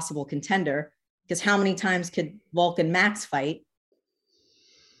possible contender? Because how many times could Volk and Max fight?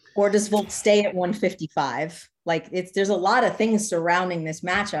 Or does Volk stay at 155? Like there's a lot of things surrounding this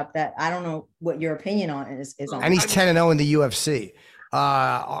matchup that I don't know what your opinion on is on. And he's 10-0 in the UFC.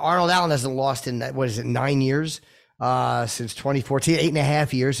 Arnold Allen hasn't lost in 9 years since 2014,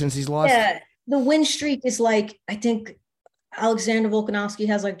 8.5 years since he's lost. Yeah, the win streak is like, I think Alexander Volkanovski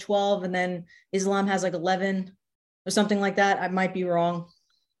has like 12 and then Islam has like 11 or something like that. I might be wrong.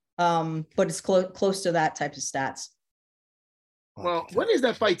 But it's close to that type of stats. Well, when is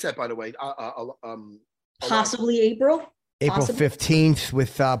that fight set, by the way? Possibly April. April 15th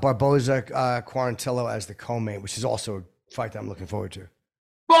with Barboza Quarantillo as the co-main, which is also a fight that I'm looking forward to.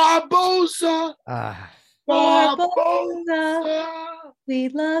 Barboza! Barboza! We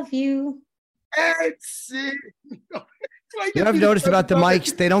love you. Edson! You know, I've noticed about the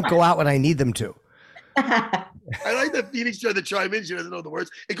mics, they don't go out when I need them to. I like that Phoenix tried to chime in. She doesn't know the words.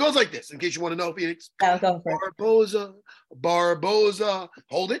 It goes like this, in case you want to know, Phoenix. Go for it. Barboza.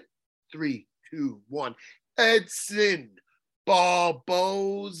 Hold it. 3, 2, 1. Edson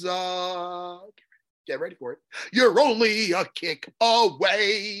Barboza. Get ready for it. You're only a kick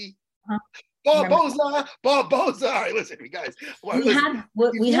away. Barboza. All right, listen, guys.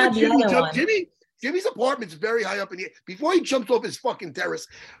 We had the other one. Jimmy's apartment's very high up in the air. Before he jumps off his fucking terrace,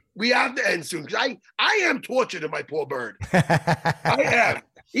 we have to end soon because I am tortured in my poor bird. I am.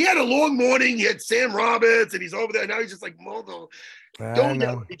 He had a long morning. He had Sam Roberts, and he's over there. Now he's just like, Modo. Don't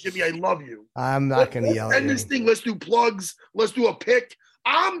yell at me, Jimmy. I love you. I'm not going to yell at you. End this thing. Let's do plugs. Let's do a pick.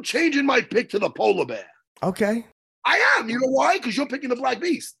 I'm changing my pick to the polar bear. Okay. I am. You know why? Because you're picking the Black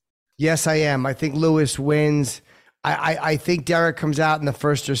Beast. Yes, I am. I think Lewis wins. I think Derek comes out in the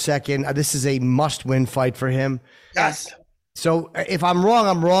first or second. This is a must-win fight for him. Yes. So if I'm wrong,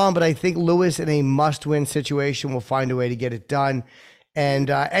 I'm wrong, but I think Lewis in a must-win situation will find a way to get it done.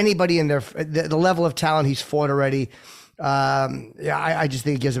 And anybody in the level of talent he's fought already, I just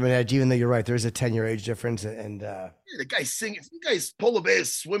think it gives him an edge, even though you're right. There is a 10-year age difference. And the guy's singing. The guy's polar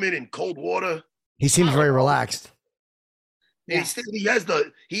bears swimming in cold water. He seems very relaxed. Yeah.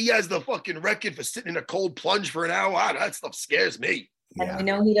 He has the fucking record for sitting in a cold plunge for an hour. That stuff scares me. And we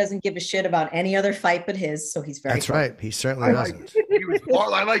know he doesn't give a shit about any other fight but his, so he's very. That's right. He certainly doesn't.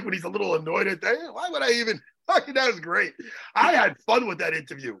 I like when he's a little annoyed at that. Why would I even? Fucking, that was great. I had fun with that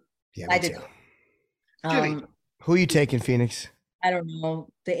interview. Yeah, I did. Jimmy, who are you taking, Phoenix? I don't know.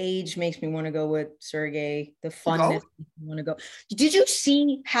 The age makes me want to go with Sergey. The funness makes me want to go. Did you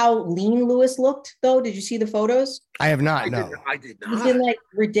see how lean Lewis looked, though? Did you see the photos? I have not. No, I did not. He's in like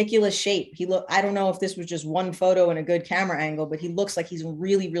ridiculous shape. I don't know if this was just one photo and a good camera angle, but he looks like he's in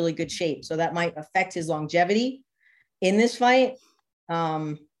really, really good shape. So that might affect his longevity in this fight.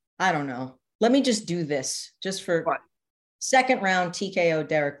 I don't know. Let me just do this just for second round TKO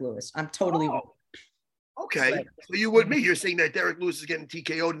Derek Lewis. I'm totally wrong. Okay. So you would me. You're saying that Derek Lewis is getting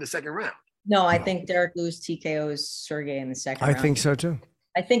TKO'd in the second round. No, I think Derek Lewis TKOs Sergey in the second round. I think so too.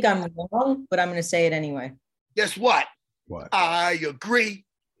 I think I'm wrong, but I'm going to say it anyway. Guess what? What? I agree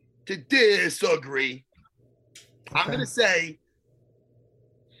to disagree. Okay. I'm going to say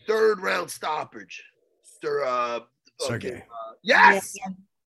third round stoppage. Sergey. Yes. Yeah.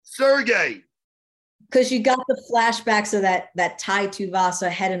 Sergey. Because you got the flashbacks of that Tai Tuivasa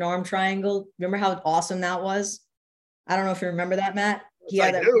head and arm triangle. Remember how awesome that was? I don't know if you remember that, Matt. He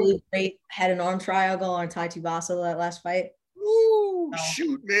had that really great head and arm triangle on Tai Tuivasa that last fight. Ooh,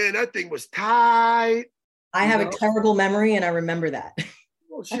 shoot, man. That thing was tight. I have a terrible memory, and I remember that.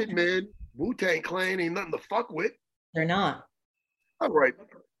 Oh, shit, man. Wu-Tang Clan ain't nothing to fuck with. They're not. All right.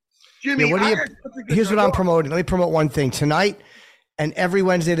 Jimmy, here's what I'm promoting. Let me promote one thing. Tonight, and every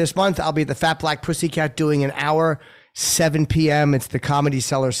Wednesday this month, I'll be at the Fat Black Pussycat doing an hour, 7 p.m. It's the Comedy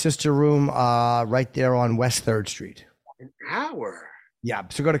Cellar Sister Room right there on West 3rd Street. An hour? Yeah,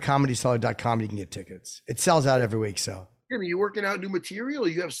 so go to comedycellar.com. You can get tickets. It sells out every week, so. Jimmy, you working out new material?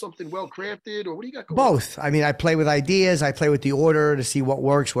 You have something well-crafted? Or what do you got going Both. I mean, I play with ideas. I play with the order to see what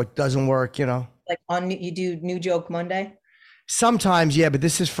works, what doesn't work, you know. Like you do New Joke Monday? Sometimes, yeah, but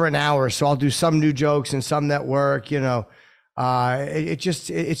this is for an hour. So I'll do some new jokes and some that work, you know. It's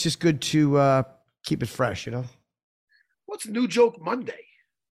just good to keep it fresh, you know. What's New Joke Monday?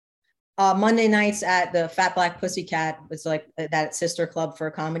 Monday nights at the Fat Black Pussycat. It's like that sister club for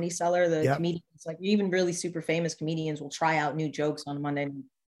a Comedy Cellar. The comedians, like even really super famous comedians, will try out new jokes on a Monday night.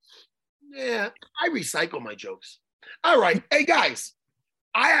 Yeah, I recycle my jokes. All right, hey guys,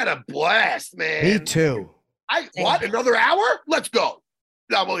 I had a blast, man. Me too. Another hour? Let's go.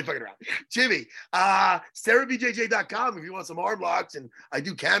 No, I'm only fucking around. Jimmy, SarahBJJ.com if you want some arm locks, and I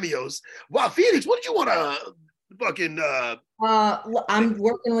do cameos. Wow, Phoenix, what did you want to fucking I'm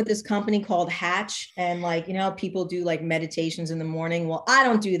working with this company called Hatch, and like, you know, people do like meditations in the morning. Well, I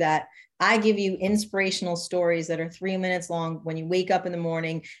don't do that. I give you inspirational stories that are 3 minutes long when you wake up in the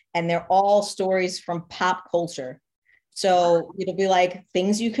morning, and they're all stories from pop culture. So it'll be like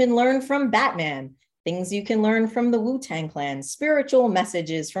things you can learn from Batman, things you can learn from the Wu-Tang Clan, spiritual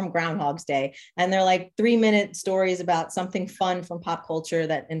messages from Groundhog's Day. And they're like 3-minute stories about something fun from pop culture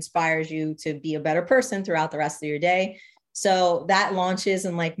that inspires you to be a better person throughout the rest of your day. So that launches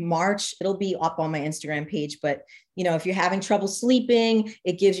in like March. It'll be up on my Instagram page, but You know, if you're having trouble sleeping,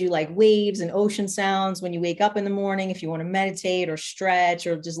 it gives you like waves and ocean sounds when you wake up in the morning. If you want to meditate or stretch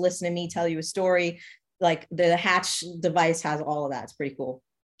or just listen to me tell you a story, like the Hatch device has all of that. It's pretty cool.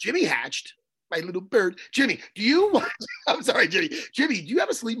 Jimmy hatched, my little bird. Jimmy, I'm sorry, Jimmy. Jimmy, do you have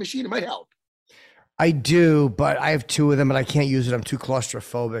a sleep machine? It might help. I do, but I have 2 of them and I can't use it. I'm too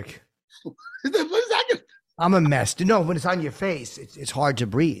claustrophobic. What is that gonna... I'm a mess. No, when it's on your face, it's hard to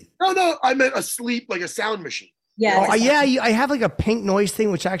breathe. No, I meant a sleep, like a sound machine. Yeah. I have like a pink noise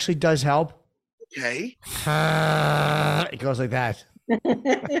thing, which actually does help. Okay. It goes like that.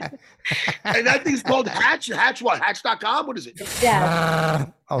 And that thing's called Hatch. Hatch what? Hatch.com? What is it? Yeah.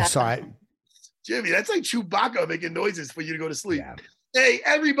 Sorry. Jimmy, that's like Chewbacca making noises for you to go to sleep. Yeah. Hey,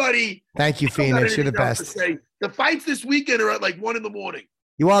 everybody. Thank you, Phoenix. You're the best. The fights this weekend are at like 1 a.m.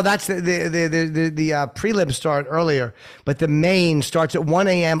 Well, that's the prelims start earlier, but the main starts at 1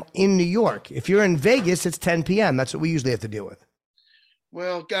 a.m. in New York. If you're in Vegas, it's 10 p.m. That's what we usually have to deal with.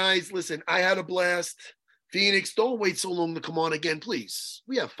 Well, guys, listen, I had a blast. Phoenix, don't wait so long to come on again, please.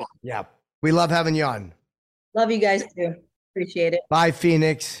 We have fun. Yeah. We love having you on. Love you guys too. Appreciate it. Bye,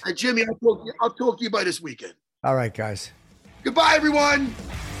 Phoenix. And Jimmy, I'll talk to you by this weekend. All right, guys. Goodbye, everyone.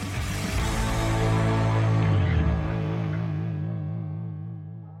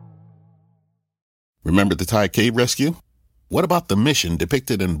 Remember the Thai cave rescue? What about the mission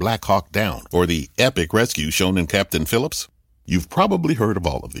depicted in Black Hawk Down or the epic rescue shown in Captain Phillips? You've probably heard of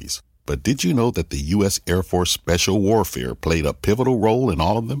all of these, but did you know that the U.S. Air Force Special Warfare played a pivotal role in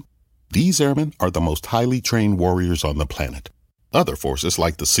all of them? These airmen are the most highly trained warriors on the planet. Other forces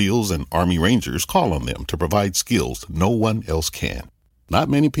like the SEALs and Army Rangers call on them to provide skills no one else can. Not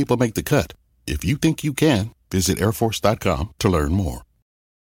many people make the cut. If you think you can, visit airforce.com to learn more.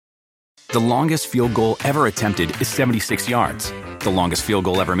 The longest field goal ever attempted is 76 yards. The longest field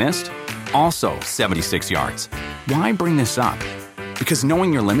goal ever missed? Also 76 yards. Why bring this up? Because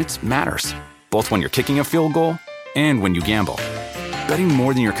knowing your limits matters, both when you're kicking a field goal and when you gamble. Betting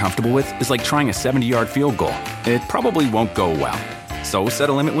more than you're comfortable with is like trying a 70-yard field goal. It probably won't go well. So set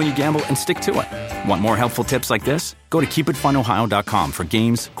a limit when you gamble and stick to it. Want more helpful tips like this? Go to keepitfunohio.com for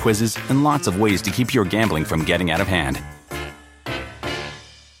games, quizzes, and lots of ways to keep your gambling from getting out of hand.